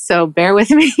Clubhouse, so bear with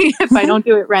me if I don't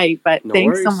do it right. But no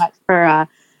thanks worries. So much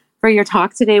for your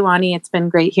talk today, Wani. It's been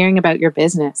great hearing about your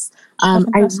business.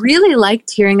 I really liked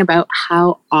hearing about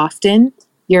how often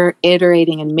you're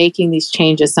iterating and making these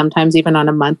changes, sometimes even on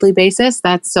a monthly basis.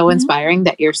 That's so inspiring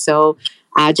that you're so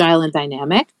agile and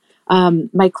dynamic.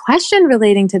 My question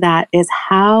relating to that is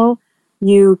how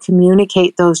you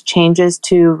communicate those changes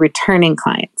to returning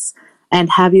clients. And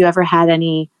have you ever had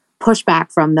any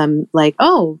pushback from them, like,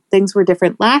 oh, things were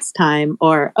different last time,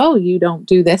 or, oh, you don't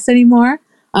do this anymore?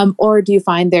 Or do you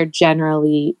find they're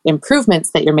generally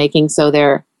improvements that you're making so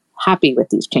they're happy with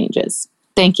these changes?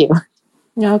 Thank you.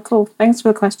 Yeah, cool. Thanks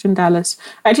for the question, Dallas.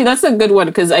 Actually, that's a good one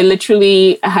because I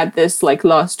literally had this like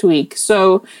last week.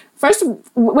 So first,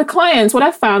 with clients, what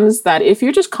I found is that if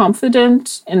you're just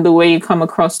confident in the way you come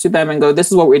across to them and go,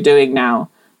 this is what we're doing now,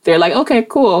 they're like, okay,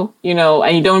 cool,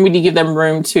 and you don't really give them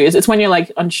room to. It's when you're like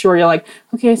unsure, you're like,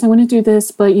 okay, so I'm going to do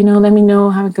this, but let me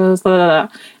know how it goes, blah, blah,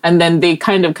 blah. And then they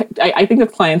kind of, I think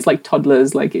of clients like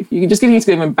toddlers, like if you just need to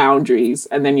give them boundaries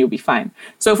and then you'll be fine.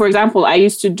 So for example, I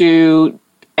used to do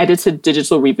edited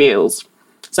digital reveals.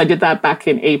 So I did that back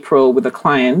in April with a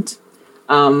client.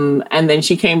 And then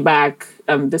she came back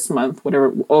this month,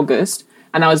 August.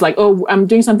 And I was like, oh, I'm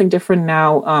doing something different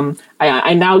now.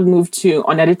 I now moved to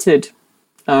unedited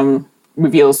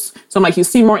reveals. So like you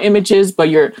see more images, but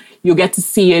you'll get to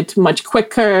see it much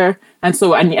quicker. And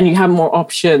so, and you have more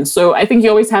options. So I think you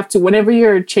always have to, whenever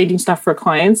you're changing stuff for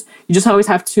clients, you just always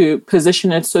have to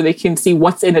position it so they can see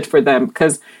what's in it for them.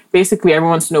 Because basically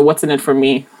everyone wants to know what's in it for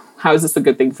me. How is this a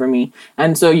good thing for me?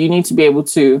 And so you need to be able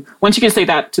to, once you can say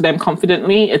that to them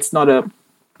confidently, it's not a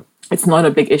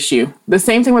big issue. The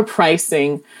same thing with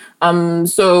pricing.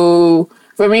 So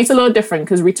for me, it's a little different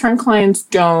because return clients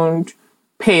don't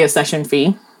pay a session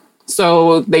fee.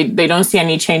 So they don't see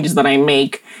any changes that I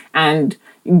make. And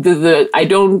I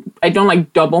don't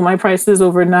like double my prices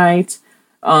overnight.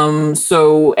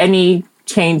 So any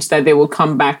change that they will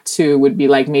come back to would be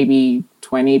like maybe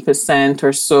 20%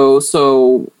 or so.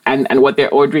 So, and what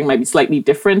they're ordering might be slightly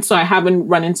different. So I haven't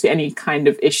run into any kind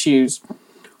of issues.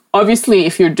 Obviously,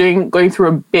 if you're going through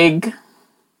a big,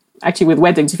 actually with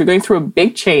weddings, if you're going through a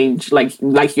big change, like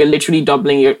you're literally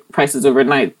doubling your prices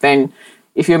overnight, then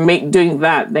if you're doing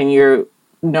that, then you're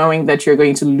knowing that you're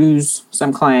going to lose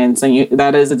some clients, and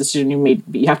that is a decision you made.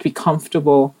 You have to be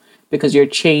comfortable because you're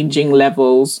changing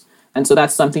levels. And so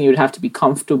that's something you'd have to be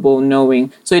comfortable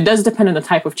knowing. So it does depend on the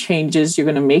type of changes you're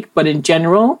going to make. But in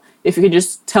general, if you can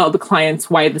just tell the clients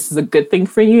why this is a good thing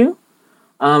for you,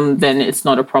 then it's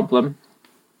not a problem.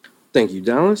 Thank you,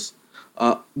 Dallas.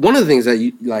 One of the things that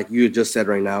you just said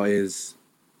right now is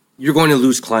you're going to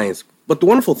lose clients. But the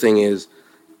wonderful thing is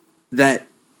that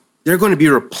they're going to be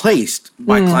replaced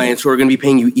by clients who are going to be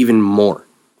paying you even more.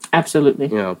 Absolutely.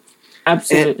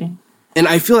 Absolutely. And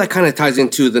I feel that kind of ties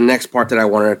into the next part that I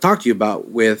wanted to talk to you about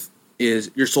is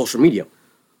your social media.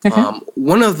 Okay.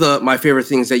 One of my favorite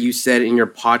things that you said in your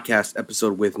podcast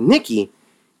episode with Nikki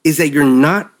is that you're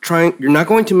not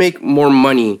going to make more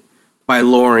money by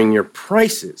lowering your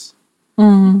prices.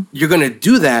 You're going to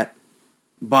do that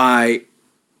by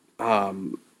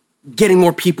getting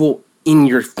more people in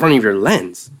your front of your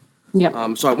lens.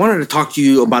 Yep. So I wanted to talk to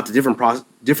you about the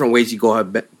different ways you go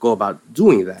about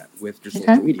doing that with your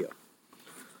social media.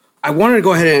 I wanted to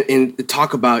go ahead and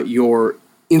talk about your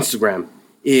Instagram.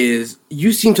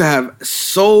 You seem to have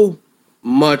so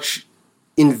much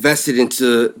invested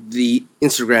into the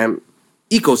Instagram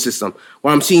ecosystem.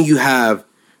 Where I'm seeing you have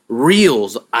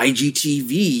Reels, IGTV,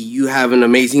 you have an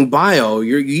amazing bio.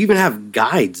 You even have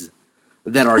guides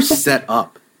that are set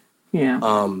up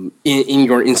in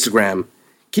your Instagram.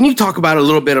 Can you talk about a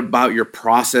little bit about your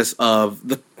process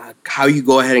of how you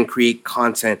go ahead and create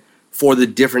content for the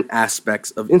different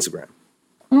aspects of Instagram?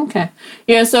 Okay.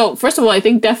 Yeah. So first of all, I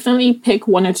think definitely pick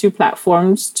one or two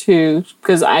platforms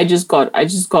because I just got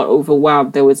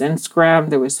overwhelmed. There was Instagram,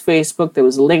 there was Facebook, there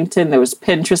was LinkedIn, there was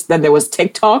Pinterest, then there was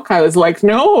TikTok. I was like,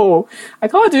 no, I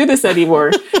can't do this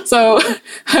anymore. So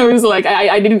I was like,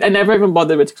 I never even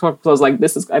bothered with TikTok because I was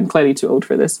like, I'm clearly too old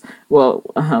for this. Well,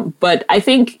 but I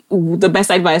think the best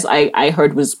advice I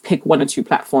heard was pick one or two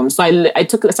platforms. So I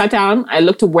sat down, I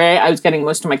looked at where I was getting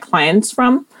most of my clients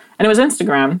from, and it was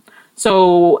Instagram.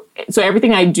 So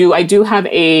everything I do have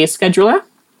a scheduler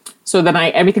so that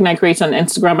everything I create on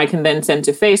Instagram, I can then send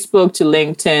to Facebook, to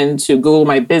LinkedIn, to Google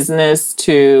My Business,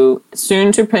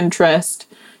 soon to Pinterest,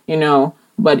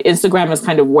 but Instagram is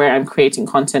kind of where I'm creating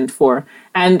content for.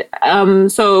 And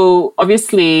so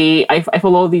obviously I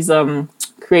follow all these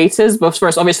creators, but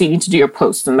first, obviously you need to do your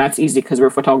posts, and that's easy because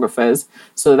we're photographers.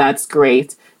 So that's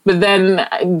great. But then,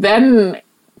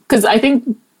 because I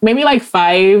think maybe like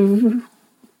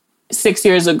 6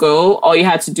 years ago, all you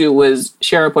had to do was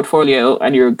share a portfolio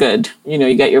and you're good.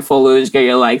 You get your followers, get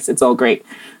your likes, it's all great.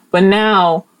 But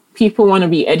now people want to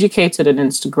be educated on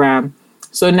Instagram.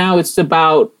 So now it's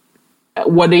about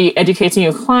what are you educating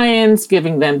your clients,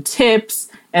 giving them tips.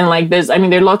 And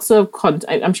there are lots of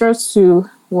content. I'm sure Sue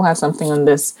will have something on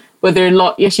this, but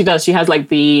she does. She has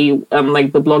the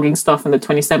blogging stuff and the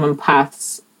 27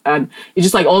 paths. And it's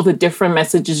just all the different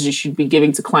messages you should be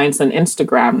giving to clients on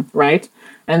Instagram, right?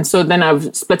 And so then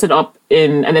I've split it up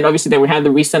and then obviously then we had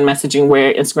the recent messaging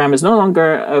where Instagram is no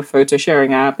longer a photo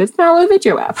sharing app. It's now a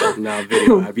video app. Now a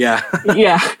video app, yeah.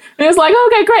 Yeah. And it's like,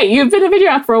 okay, great. You've been a video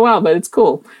app for a while, but it's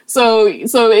cool. So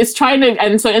it's trying to,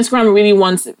 and so Instagram really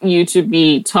wants you to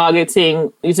be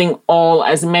targeting, using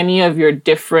as many of your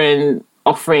different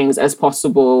offerings as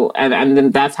possible, and then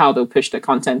that's how they'll push the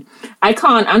content.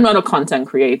 I'm not a content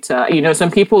creator. Some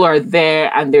people are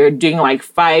there and they're doing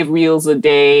 5 reels a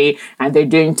day and they're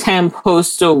doing 10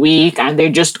 posts a week and they're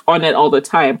just on it all the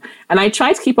time. And I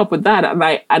tried to keep up with that, and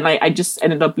I just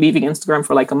ended up leaving Instagram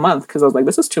for a month because I was like,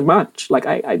 this is too much.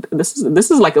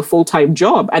 This is like a full-time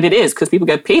job, and it is because people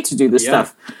get paid to do this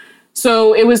stuff.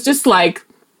 So it was just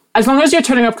as long as you're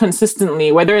turning up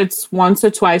consistently, whether it's once or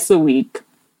twice a week,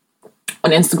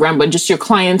 on Instagram, but just your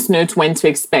clients know when to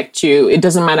expect you. It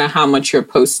doesn't matter how much you're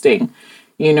posting,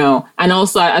 And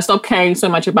also, I stopped caring so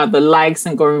much about the likes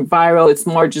and going viral. It's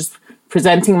more just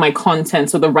presenting my content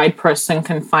so the right person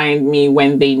can find me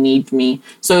when they need me.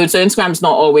 So Instagram's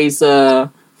not always,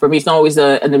 for me, it's not always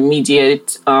an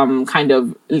immediate kind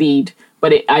of lead.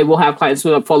 But I will have clients who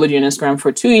have followed you on Instagram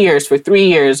for 2 years, for 3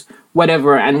 years,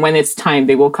 whatever. And when it's time,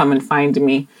 they will come and find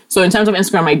me. So in terms of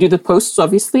Instagram, I do the posts,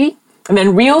 obviously. And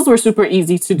then Reels were super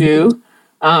easy to do.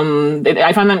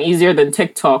 I find them easier than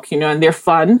TikTok, and they're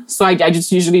fun. So I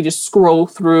just usually just scroll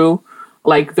through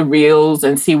like the Reels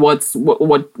and see what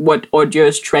audio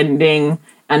is trending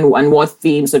and what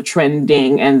themes are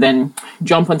trending, and then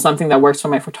jump on something that works for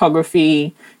my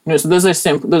photography. So those are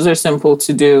simple. Those are simple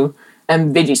to do.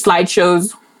 And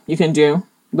slideshows you can do.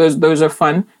 Those are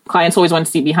fun. Clients always want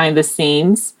to see behind the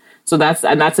scenes. So that's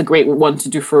a great one to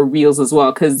do for Reels as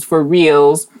well. Because for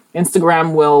Reels,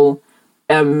 Instagram will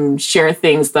share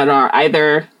things that are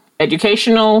either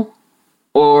educational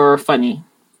or funny.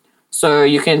 So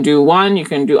you can do one, you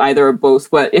can do either or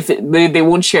both. But they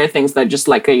won't share things that just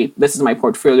like this is my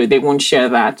portfolio. They won't share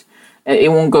that.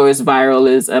 It won't go as viral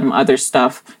as other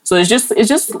stuff. So it's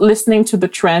just listening to the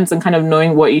trends and kind of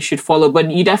knowing what you should follow.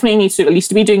 But you definitely need to at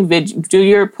least be doing do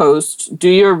your posts, do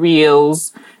your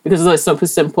Reels, because it's super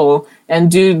simple,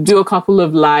 and do a couple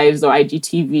of lives or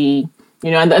IGTV.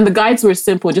 And the guides were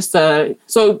simple. So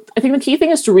I think the key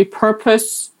thing is to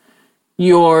repurpose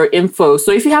your info.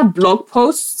 So if you have blog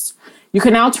posts, you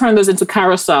can now turn those into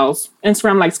carousels.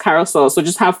 Instagram likes carousels. So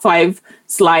just have 5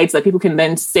 slides that people can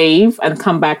then save and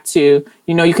come back to.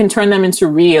 You can turn them into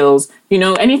Reels.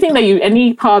 Anything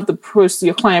any part of the process,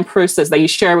 your client process that you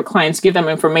share with clients, give them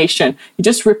information. You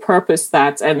just repurpose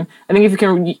that. And I think if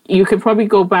you can probably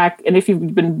go back, and if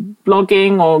you've been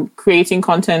blogging or creating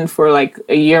content for like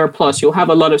a year plus, you'll have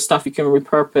a lot of stuff you can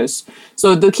repurpose.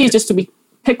 So the key is just to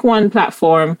pick one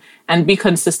platform and be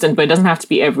consistent, but it doesn't have to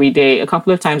be every day. A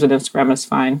couple of times on Instagram is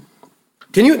fine.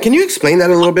 Can you explain that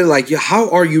a little bit? Like, how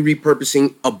are you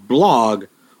repurposing a blog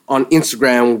on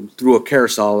Instagram through a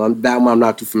carousel? That one I'm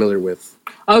not too familiar with.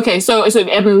 Okay, so do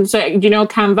you know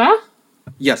Canva?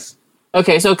 Yes.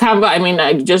 Okay, so Canva,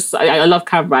 I love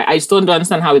Canva. I still don't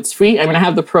understand how it's free. I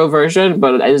have the pro version,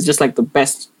 but it's just like the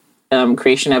best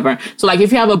creation ever. So like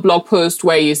if you have a blog post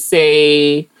where you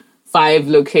say 5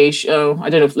 location, I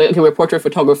don't know, we're portrait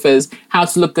photographers, how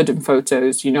to look good in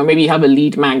photos. Maybe you have a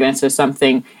lead magnet or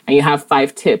something and you have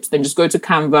 5 tips. Then just go to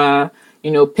Canva,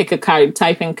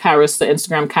 type in carousel,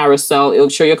 Instagram carousel. It'll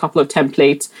show you a couple of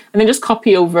templates, and then just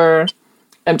copy over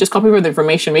the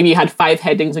information. Maybe you had 5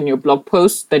 headings in your blog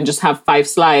post, then just have 5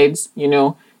 slides,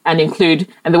 and include.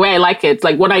 And the way I like it,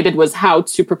 like what I did was how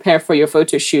to prepare for your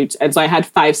photo shoot. And so I had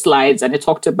 5 slides, and it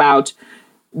talked about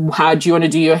how do you want to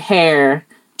do your hair?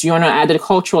 Do you want to add a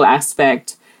cultural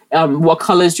aspect? What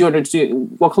colors do you want to do?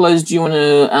 What colors do you want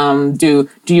to do?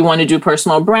 Do you want to do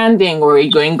personal branding, or are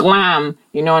you going glam?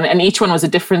 And each one was a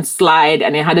different slide,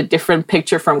 and it had a different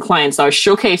picture from clients. So I was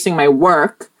showcasing my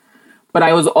work, but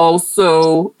I was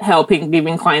also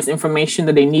giving clients information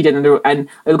that they needed. And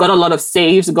it got a lot of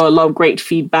saves, it got a lot of great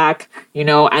feedback,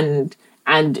 and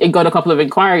it got a couple of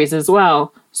inquiries as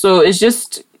well. So it's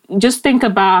just think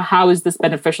about how is this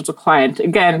beneficial to client.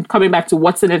 Again, coming back to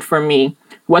what's in it for me,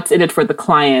 what's in it for the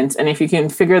client. And if you can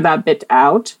figure that bit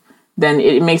out, then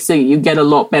it makes you get a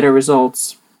lot better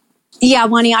results. Yeah,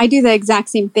 Wani, I do the exact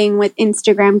same thing with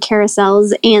Instagram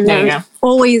carousels, and they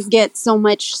always get so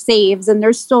much saves, and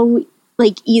they're so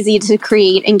easy to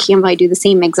create. In Canva, I do the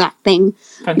same exact thing.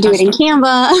 Fantastic. Do it in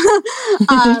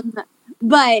Canva.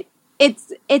 But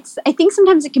it's I think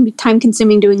sometimes it can be time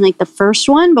consuming doing the first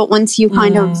one, but once you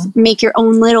kind of make your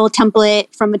own little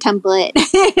template from a template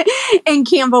in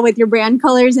Canva with your brand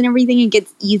colors and everything, it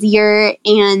gets easier.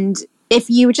 And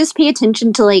if you just pay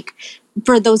attention to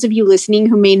for those of you listening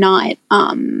who may not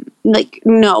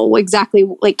know exactly,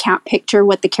 can't picture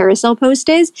what the carousel post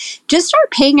is, just start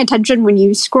paying attention when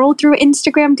you scroll through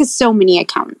Instagram, because so many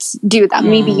accounts do that.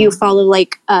 Maybe you follow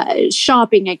a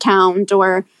shopping account,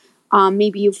 or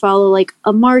maybe you follow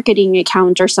a marketing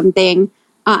account or something.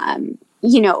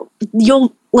 You'll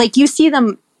you see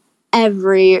them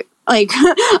on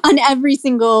every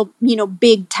single,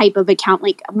 big type of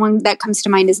account. One that comes to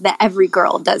mind is that Every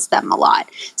Girl does them a lot.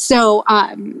 So,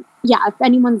 if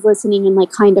anyone's listening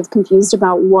and kind of confused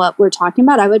about what we're talking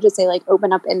about, I would just say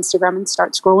open up Instagram and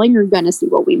start scrolling. You're going to see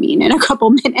what we mean in a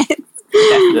couple minutes.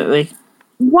 Definitely.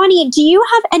 Wani, do you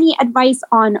have any advice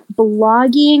on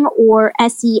blogging or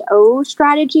SEO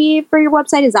strategy for your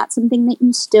website? Is that something that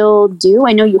you still do?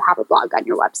 I know you have a blog on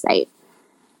your website.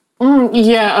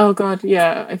 Yeah. Oh God.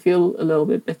 Yeah. I feel a little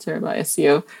bit bitter about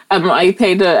SEO.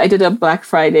 I did a Black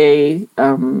Friday.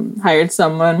 Hired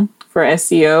someone for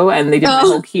SEO, and they did my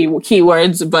whole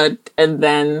keywords. And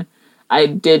then I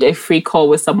did a free call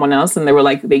with someone else, and they were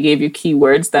like, they gave you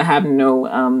keywords that have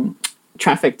no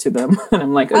traffic to them, and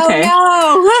I'm like, okay,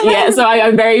 oh, no. Yeah. So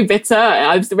I'm very bitter.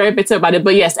 I was very bitter about it.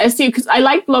 But yes, SEO, because I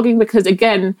like blogging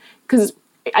because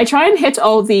I try and hit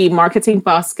all the marketing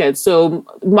baskets. So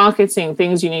marketing,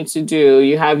 things you need to do.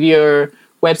 You have your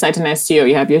website and SEO,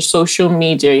 you have your social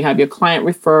media, you have your client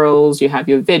referrals, you have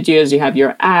your videos, you have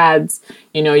your ads,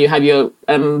 you have your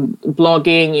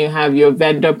blogging, you have your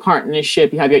vendor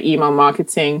partnership, you have your email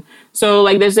marketing. So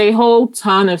there's a whole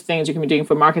ton of things you can be doing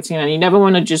for marketing, and you never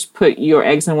want to just put your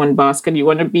eggs in one basket. You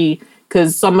want to be,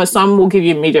 because some will give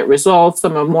you immediate results,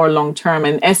 some are more long-term,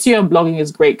 and SEO and blogging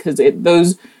is great because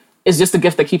those is just a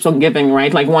gift that keeps on giving,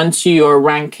 right? Once you're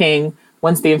ranking,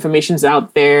 once the information's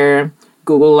out there,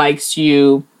 Google likes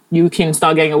you, you can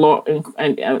start getting a lot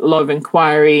of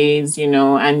inquiries, and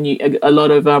a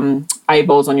lot of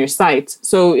eyeballs on your site.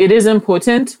 So it is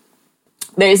important.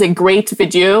 There is a great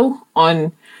video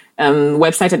on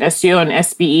website and SEO on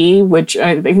SBE, which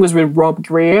I think was with Rob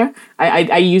Greer.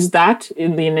 I used that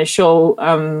in the initial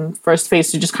first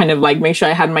phase to just kind of make sure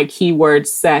I had my keywords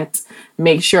set,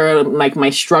 make sure my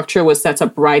structure was set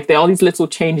up right. There are all these little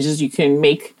changes you can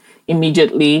make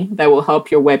immediately that will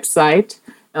help your website.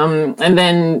 And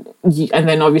then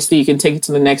obviously you can take it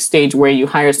to the next stage where you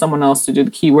hire someone else to do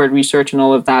the keyword research and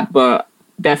all of that. But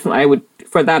definitely I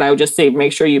would just say,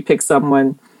 make sure you pick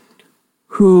someone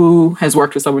who has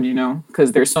worked with someone,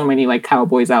 because there's so many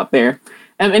cowboys out there.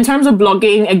 In terms of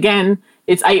blogging, again,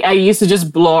 I used to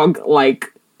just blog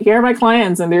here are my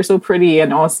clients and they're so pretty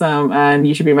and awesome and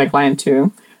you should be my client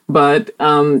too. But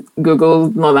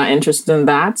Google's not that interested in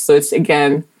that. So it's,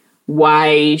 again,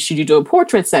 why should you do a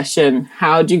portrait session?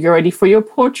 How do you get ready for your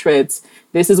portraits?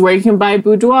 This is where you can buy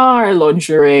boudoir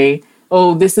lingerie.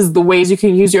 Oh, this is the ways you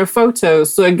can use your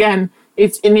photos. So again, a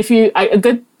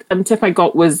good tip I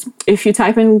got was, if you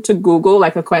type into Google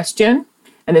a question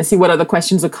and then see what other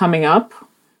questions are coming up,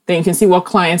 then you can see what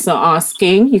clients are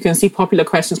asking. You can see popular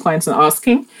questions clients are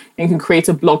asking, and you can create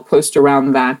a blog post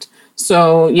around that.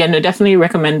 So yeah, no, definitely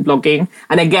recommend blogging.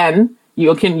 And again,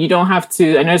 you don't have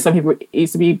to. I know some people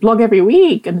used to be blog every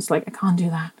week, and it's I can't do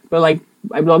that. But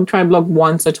I try and blog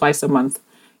once or twice a month,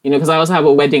 because I also have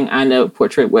a wedding and a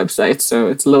portrait website, so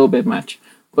it's a little bit much.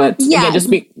 But again, just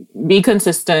be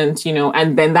consistent,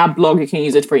 and then that blog, you can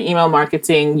use it for email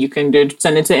marketing. You can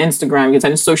send it to Instagram, you can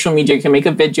send it to social media, you can make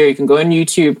a video, you can go on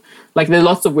YouTube. There are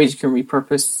lots of ways you can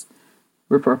repurpose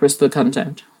the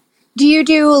content. Do you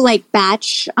do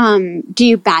batch? Do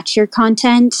you batch your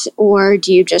content, or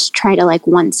do you just try to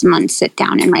once a month sit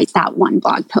down and write that one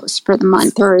blog post for the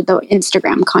month, or the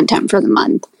Instagram content for the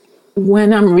month?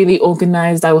 When I'm really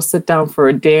organized, I will sit down for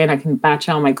a day and I can batch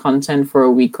out my content for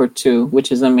a week or two,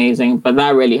 which is amazing. But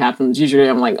that really happens. Usually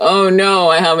I'm oh no,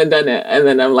 I haven't done it. And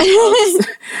then I'm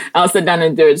I'll sit down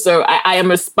and do it. So I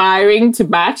am aspiring to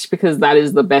batch, because that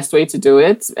is the best way to do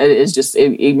it. It's just,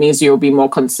 it means you'll be more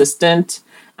consistent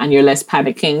and you're less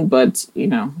panicking. But,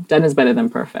 done is better than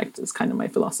perfect. It's kind of my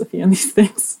philosophy on these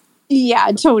things.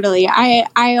 Yeah, totally.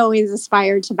 I always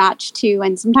aspire to batch too.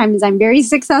 And sometimes I'm very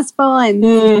successful,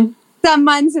 and some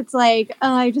months it's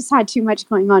I just had too much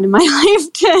going on in my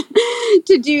life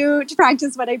to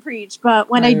practice what I preach. But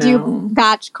when I do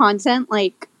batch content,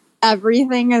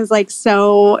 everything is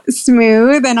so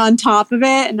smooth and on top of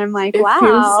it, and I'm wow.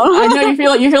 I know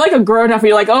you feel like a grown up.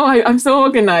 You're oh, I'm so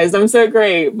organized, I'm so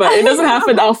great, but it doesn't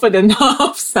happen often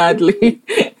enough, sadly.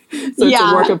 So it's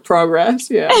a work of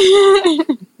progress. Yeah.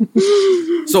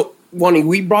 So, Wani,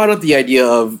 we brought up the idea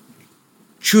of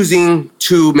choosing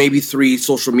 2, maybe 3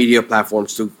 social media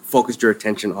platforms to focus your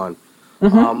attention on.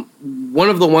 Mm-hmm. One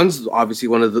of the ones, obviously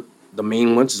one of the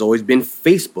main ones, has always been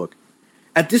Facebook.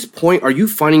 At this point, are you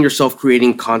finding yourself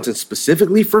creating content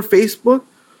specifically for Facebook?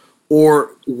 Or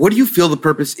what do you feel the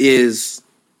purpose is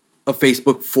of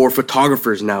Facebook for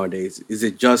photographers nowadays? Is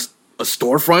it just a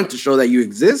storefront to show that you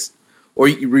exist? Or are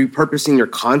you repurposing your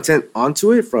content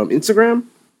onto it from Instagram?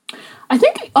 I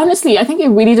think it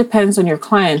really depends on your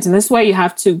clients. And that's why you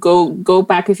have to go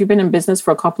back. If you've been in business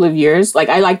for a couple of years,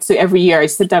 I like to, every year I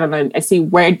sit down and I see,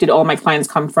 where did all my clients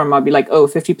come from? I'll be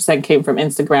 50% came from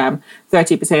Instagram,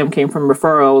 30% came from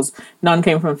referrals, none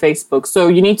came from Facebook. So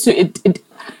you need to,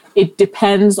 it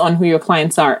depends on who your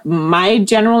clients are. My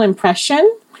general impression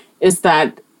is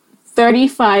that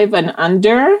 35 and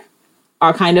under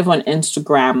are kind of on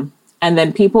Instagram. And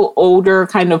then people older,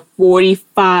 kind of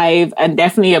 45 and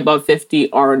definitely above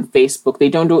 50 are on Facebook. They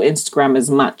don't do Instagram as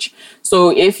much. So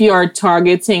if you're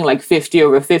targeting like 50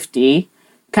 over 50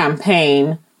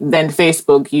 campaign, then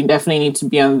Facebook, you definitely need to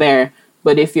be on there.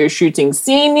 But if you're shooting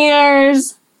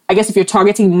seniors, I guess if you're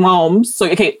targeting moms, so,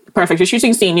 okay, perfect. You're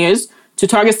shooting seniors. To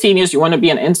target seniors, you want to be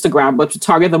on Instagram. But to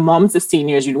target the moms of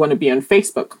seniors, you'd want to be on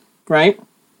Facebook, right?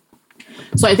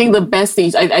 So I think the best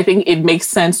thing, I think it makes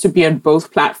sense to be on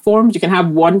both platforms. You can have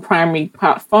one primary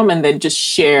platform and then just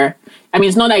share. I mean,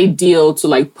 it's not ideal to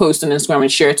like post on Instagram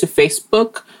and share it to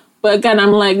Facebook. But again,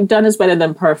 I'm like, done is better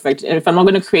than perfect. And if I'm not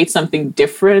going to create something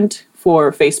different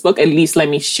for Facebook, at least let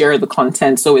me share the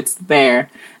content so it's there.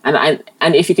 And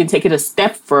if you can take it a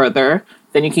step further,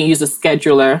 then you can use a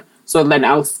scheduler. So then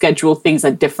I'll schedule things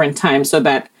at different times so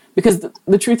that, because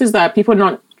the truth is that people are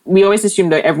not, we always assume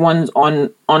that everyone's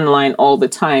online all the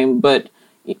time, but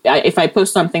if I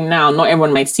post something now, not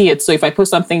everyone might see it. So if I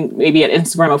post something maybe at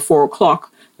Instagram at 4:00,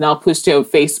 then I'll post it on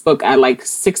Facebook at like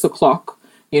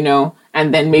 6:00,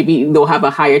 and then maybe they'll have a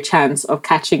higher chance of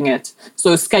catching it.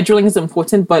 So scheduling is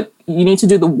important, but you need to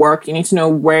do the work. You need to know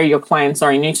where your clients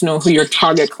are. You need to know who your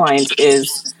target client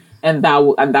is, and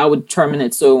that would determine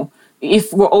it. So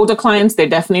if we're older clients, they're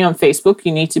definitely on Facebook.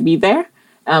 You need to be there.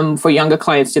 For younger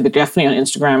clients, they're definitely on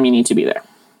Instagram. You need to be there.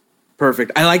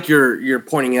 Perfect. I like you're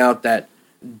pointing out that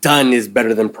done is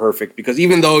better than perfect, because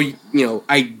even though,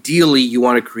 ideally you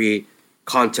want to create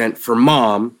content for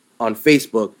mom on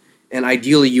Facebook, and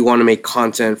ideally you want to make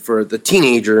content for the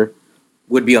teenager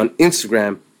would be on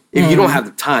Instagram. If you don't have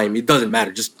the time, it doesn't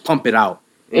matter. Just pump it out.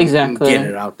 And get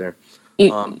it out there.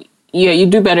 Yeah, you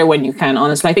do better when you can,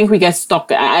 honestly. I think we get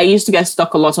stuck. I used to get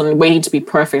stuck a lot on waiting to be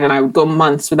perfect, and I would go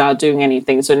months without doing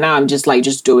anything. So now I'm just like,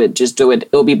 just do it.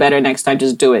 It'll be better next time.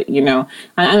 Just do it,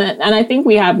 And I think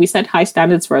we set high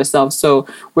standards for ourselves. So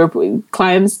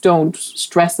clients don't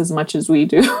stress as much as we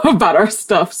do about our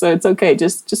stuff. So it's okay.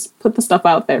 Just put the stuff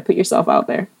out there. Put yourself out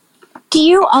there. Do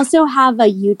you also have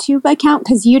a YouTube account?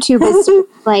 Because YouTube is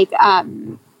like...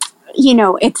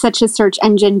 it's such a search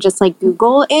engine just like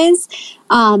Google is.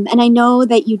 And I know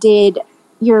that you did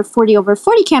your 40 over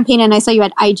 40 campaign, and I saw you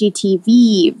had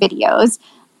IGTV videos,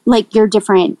 like your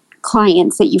different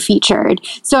clients that you featured.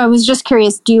 So I was just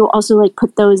curious, do you also like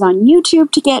put those on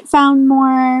YouTube to get found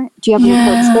more? Do you have any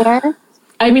clips there?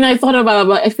 I mean, I thought about it,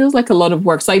 but it feels like a lot of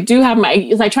work. So I do have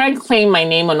I try and claim my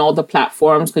name on all the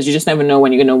platforms, because you just never know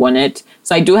when you're going to want it.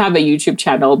 So I do have a YouTube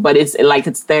channel, but it's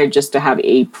there just to have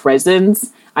a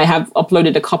presence. I have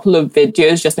uploaded a couple of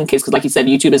videos just in case, because like you said,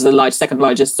 YouTube is the second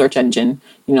largest search engine,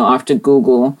 after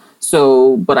Google.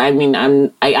 So, but I mean,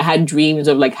 I had dreams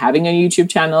of like having a YouTube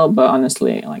channel, but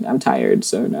honestly, like I'm tired,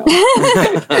 so no. You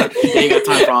ain't got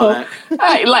time for all that.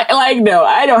 No,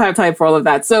 I don't have time for all of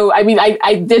that. So, I mean,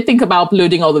 I did think about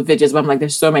uploading all the videos, but I'm like,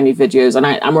 there's so many videos, and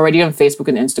I'm already on Facebook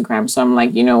and Instagram, so I'm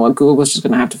like, Google's just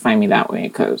gonna have to find me that way,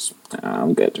 because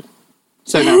I'm good.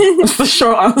 So no, that's the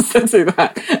short answer to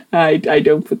that. I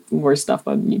don't put more stuff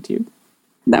on YouTube.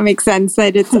 That makes sense.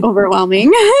 That it's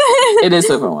overwhelming. It is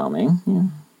overwhelming. Yeah.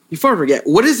 Before I forget,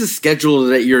 what is the schedule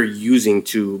that you're using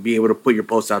to be able to put your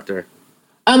posts out there?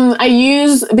 I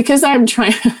use, because I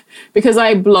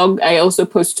blog, I also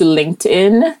post to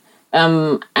LinkedIn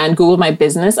and Google My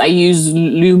Business. I use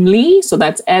Loomly, so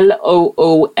that's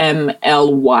LOOMLY.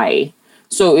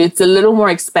 So it's a little more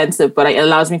expensive, but it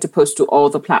allows me to post to all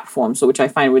the platforms, so which I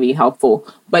find really helpful.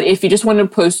 But if you just want to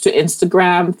post to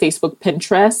Instagram, Facebook,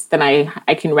 Pinterest, then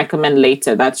I can recommend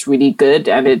Later. That's really good.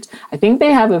 And I think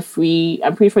they have a free,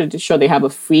 I'm pretty sure they have a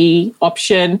free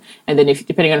option. And then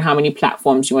depending on how many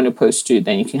platforms you want to post to,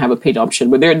 then you can have a paid option.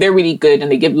 But they're really good,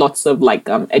 and they give lots of like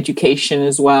education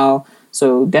as well.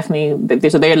 So definitely,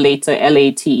 so they're Later,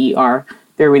 LATER.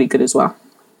 They're really good as well.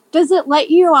 Does it let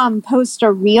you post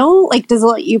a reel? Like, does it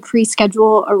let you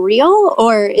pre-schedule a reel,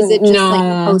 or is it just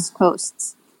like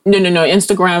posts? No.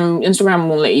 Instagram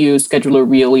won't let you schedule a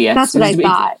reel yet. That's what I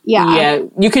thought. Yeah. Yeah.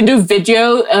 You can do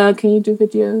video. Can you do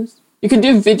videos? You can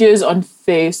do videos on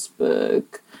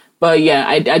Facebook. But yeah,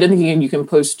 I don't think you can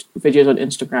post videos on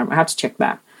Instagram. I have to check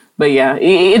that. But yeah,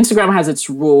 Instagram has its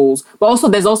rules. But also,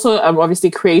 there's also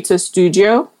obviously Creator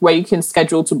Studio, where you can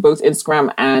schedule to both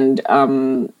Instagram and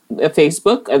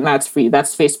Facebook, and that's free.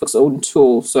 That's Facebook's own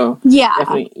tool. So yeah,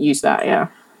 definitely use that. Yeah,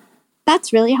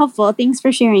 that's really helpful. Thanks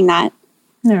for sharing that.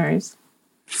 No worries.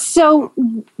 So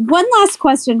one last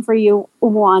question for you,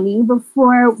 Wani,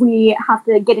 before we have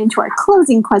to get into our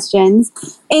closing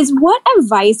questions, is what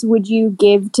advice would you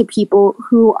give to people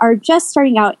who are just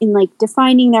starting out in like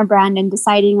defining their brand and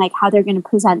deciding like how they're going to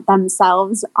present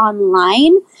themselves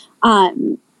online?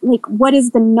 Like, what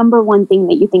is the number one thing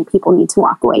that you think people need to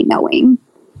walk away knowing?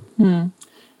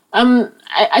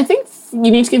 I think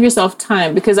you need to give yourself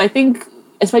time, because I think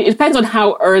it depends on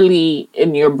how early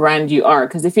in your brand you are.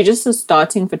 Because if you're just a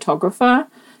starting photographer,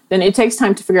 then it takes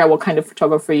time to figure out what kind of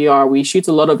photographer you are. We shoot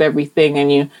a lot of everything,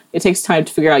 and it takes time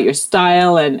to figure out your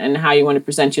style and how you want to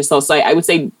present yourself. So I would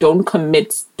say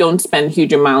don't spend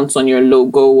huge amounts on your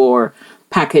logo or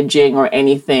packaging or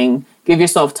anything. Give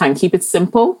yourself time. Keep it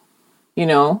simple,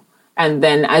 And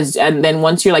then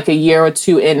once you're like a year or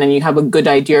two in and you have a good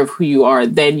idea of who you are,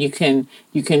 then you can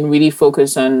really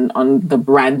focus on the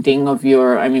branding of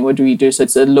what do we do? So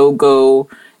it's a logo,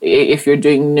 if you're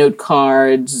doing note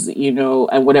cards,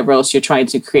 and whatever else you're trying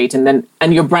to create. And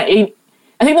your brand,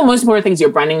 I think the most important thing is your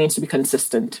branding needs to be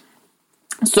consistent.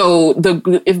 So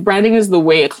if branding is the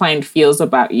way a client feels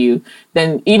about you,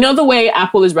 then the way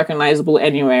Apple is recognizable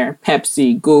anywhere,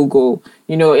 Pepsi, Google,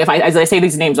 as I say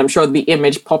these names, I'm sure the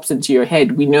image pops into your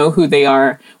head. We know who they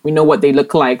are. We know what they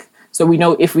look like. So we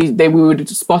know if we would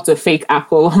spot a fake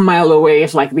Apple a mile away,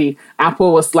 if like the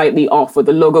Apple was slightly off or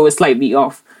the logo is slightly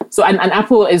off. So and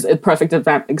Apple is a perfect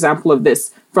example of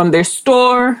this. From their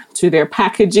store to their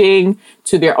packaging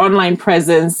to their online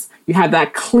presence, you have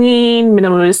that clean,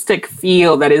 minimalistic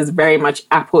feel that is very much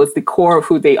Apple. It's the core of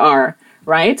who they are,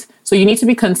 right? So you need to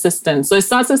be consistent. So it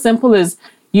starts as simple as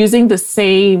using the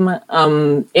same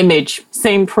image,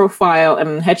 same profile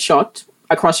and headshot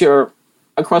across your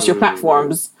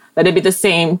platforms. Let it be the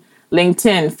same: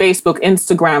 LinkedIn, Facebook,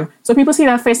 Instagram. So people see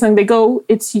that face and they go,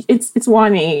 it's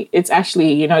Wani, it's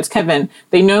Ashley, it's Kevin.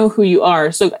 They know who you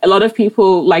are. So a lot of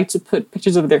people like to put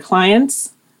pictures of their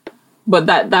clients, but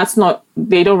that's not,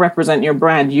 they don't represent your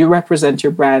brand. You represent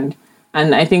your brand.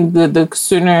 And I think the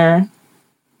sooner,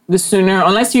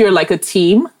 unless you're like a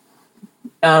team,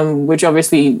 which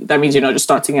obviously that means you're not just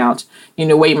starting out,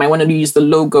 where you might want to use the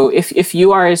logo. If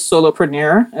you are a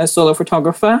solopreneur, a solo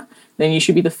photographer, then you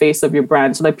should be the face of your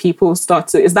brand, so that people is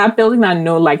that building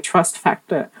that trust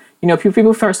factor.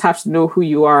 People first have to know who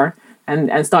you are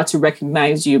and start to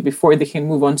recognize you before they can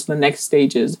move on to the next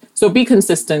stages. So be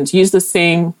consistent. Use the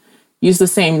same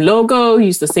logo,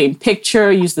 use the same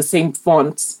picture, use the same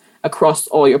fonts across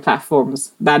all your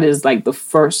platforms. That is like the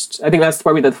first, I think that's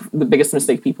probably the biggest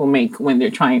mistake people make when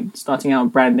they're starting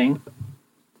out branding.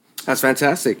 That's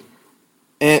fantastic.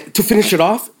 And to finish it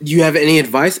off, do you have any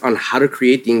advice on how to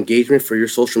create the engagement for your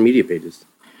social media pages?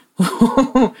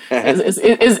 Isn't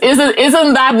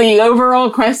that the overall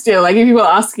question? Like, if people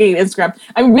are asking Instagram,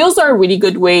 Reels are a really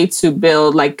good way to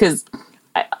build, are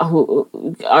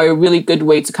a really good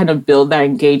way to kind of build that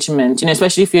engagement,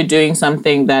 especially if you're doing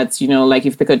something that's, like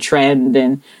if you pick a trend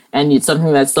and it's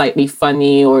something that's slightly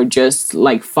funny or just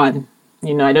like fun.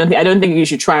 I don't think you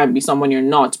should try and be someone you're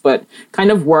not, but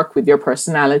kind of work with your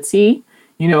personality.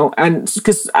 And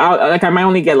because I might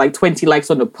only get like 20 likes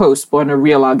on a post, but on a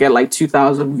reel I'll get like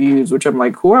 2,000 views, which I'm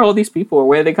like, who are all these people?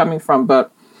 Where are they coming from?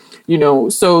 But,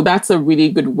 so that's a really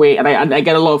good way. And I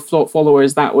get a lot of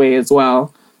followers that way as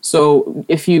well. So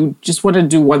if you just want to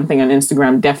do one thing on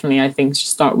Instagram, definitely I think just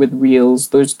start with reels.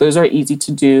 Those are easy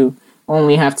to do.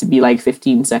 Only have to be like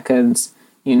 15 seconds,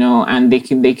 and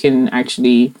they can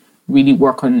actually really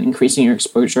work on increasing your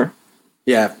exposure.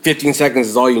 Yeah, 15 seconds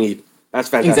is all you need. That's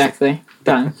fantastic. Exactly.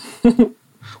 Done.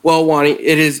 Well, Wani,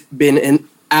 it has been an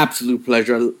absolute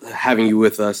pleasure having you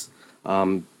with us.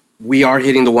 We are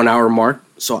hitting the 1 hour mark,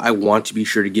 so I want to be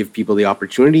sure to give people the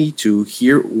opportunity to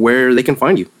hear where they can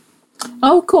find you.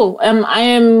 Oh, cool. I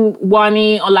am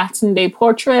Wani Olatunde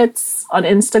Portraits on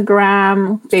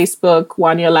Instagram, Facebook,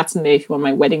 Wani Olatunde if you want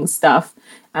my wedding stuff.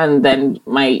 And then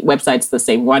my website's the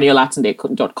same,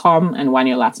 waniolatunde.com and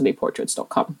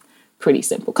waniolatundeportraits.com. Pretty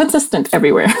simple. Consistent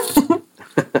everywhere.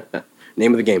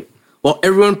 Name of the game. Well,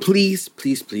 everyone, please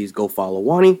go follow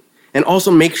Wani. And also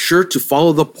make sure to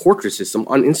follow the Portrait System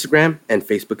on Instagram and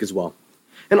Facebook as well.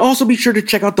 And also be sure to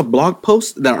check out the blog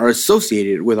posts that are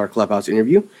associated with our Clubhouse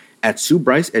interview at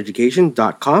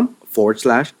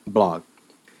SueBryceEducation.com/blog.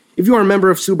 If you are a member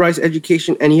of Sue Bryce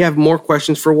Education and you have more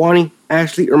questions for Wani,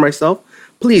 Ashley, or myself,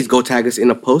 please go tag us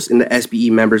in a post in the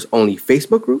SBE Members Only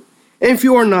Facebook group. And if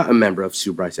you are not a member of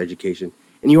Sue Bryce Education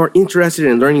and you are interested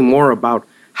in learning more about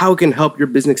how it can help your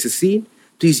business succeed,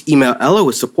 please email Ella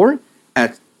with support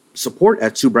at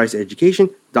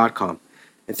SueBryceEducation.com.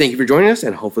 And thank you for joining us,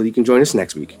 and hopefully you can join us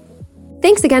next week.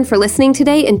 Thanks again for listening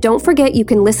today, and don't forget you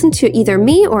can listen to either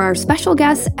me or our special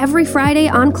guests every Friday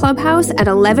on Clubhouse at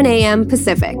 11 a.m.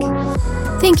 Pacific.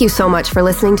 Thank you so much for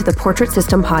listening to the Portrait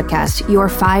System podcast. Your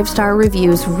 5-star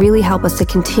reviews really help us to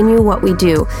continue what we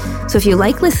do. So if you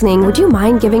like listening, would you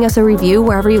mind giving us a review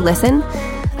wherever you listen?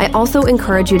 I also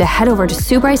encourage you to head over to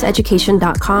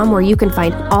SueBryceEducation.com where you can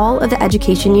find all of the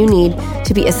education you need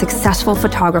to be a successful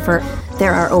photographer.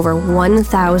 There are over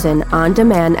 1,000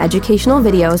 on-demand educational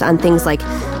videos on things like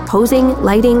posing,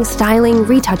 lighting, styling,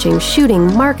 retouching,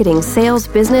 shooting, marketing, sales,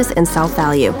 business, and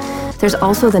self-value. There's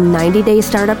also the 90-day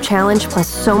startup challenge, plus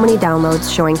so many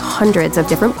downloads showing hundreds of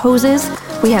different poses.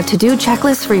 We have to-do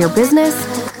checklists for your business,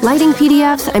 lighting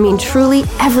PDFs, truly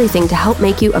everything to help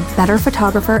make you a better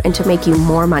photographer and to make you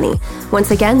more money.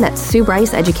 Once again, that's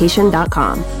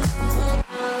SueBryceEducation.com.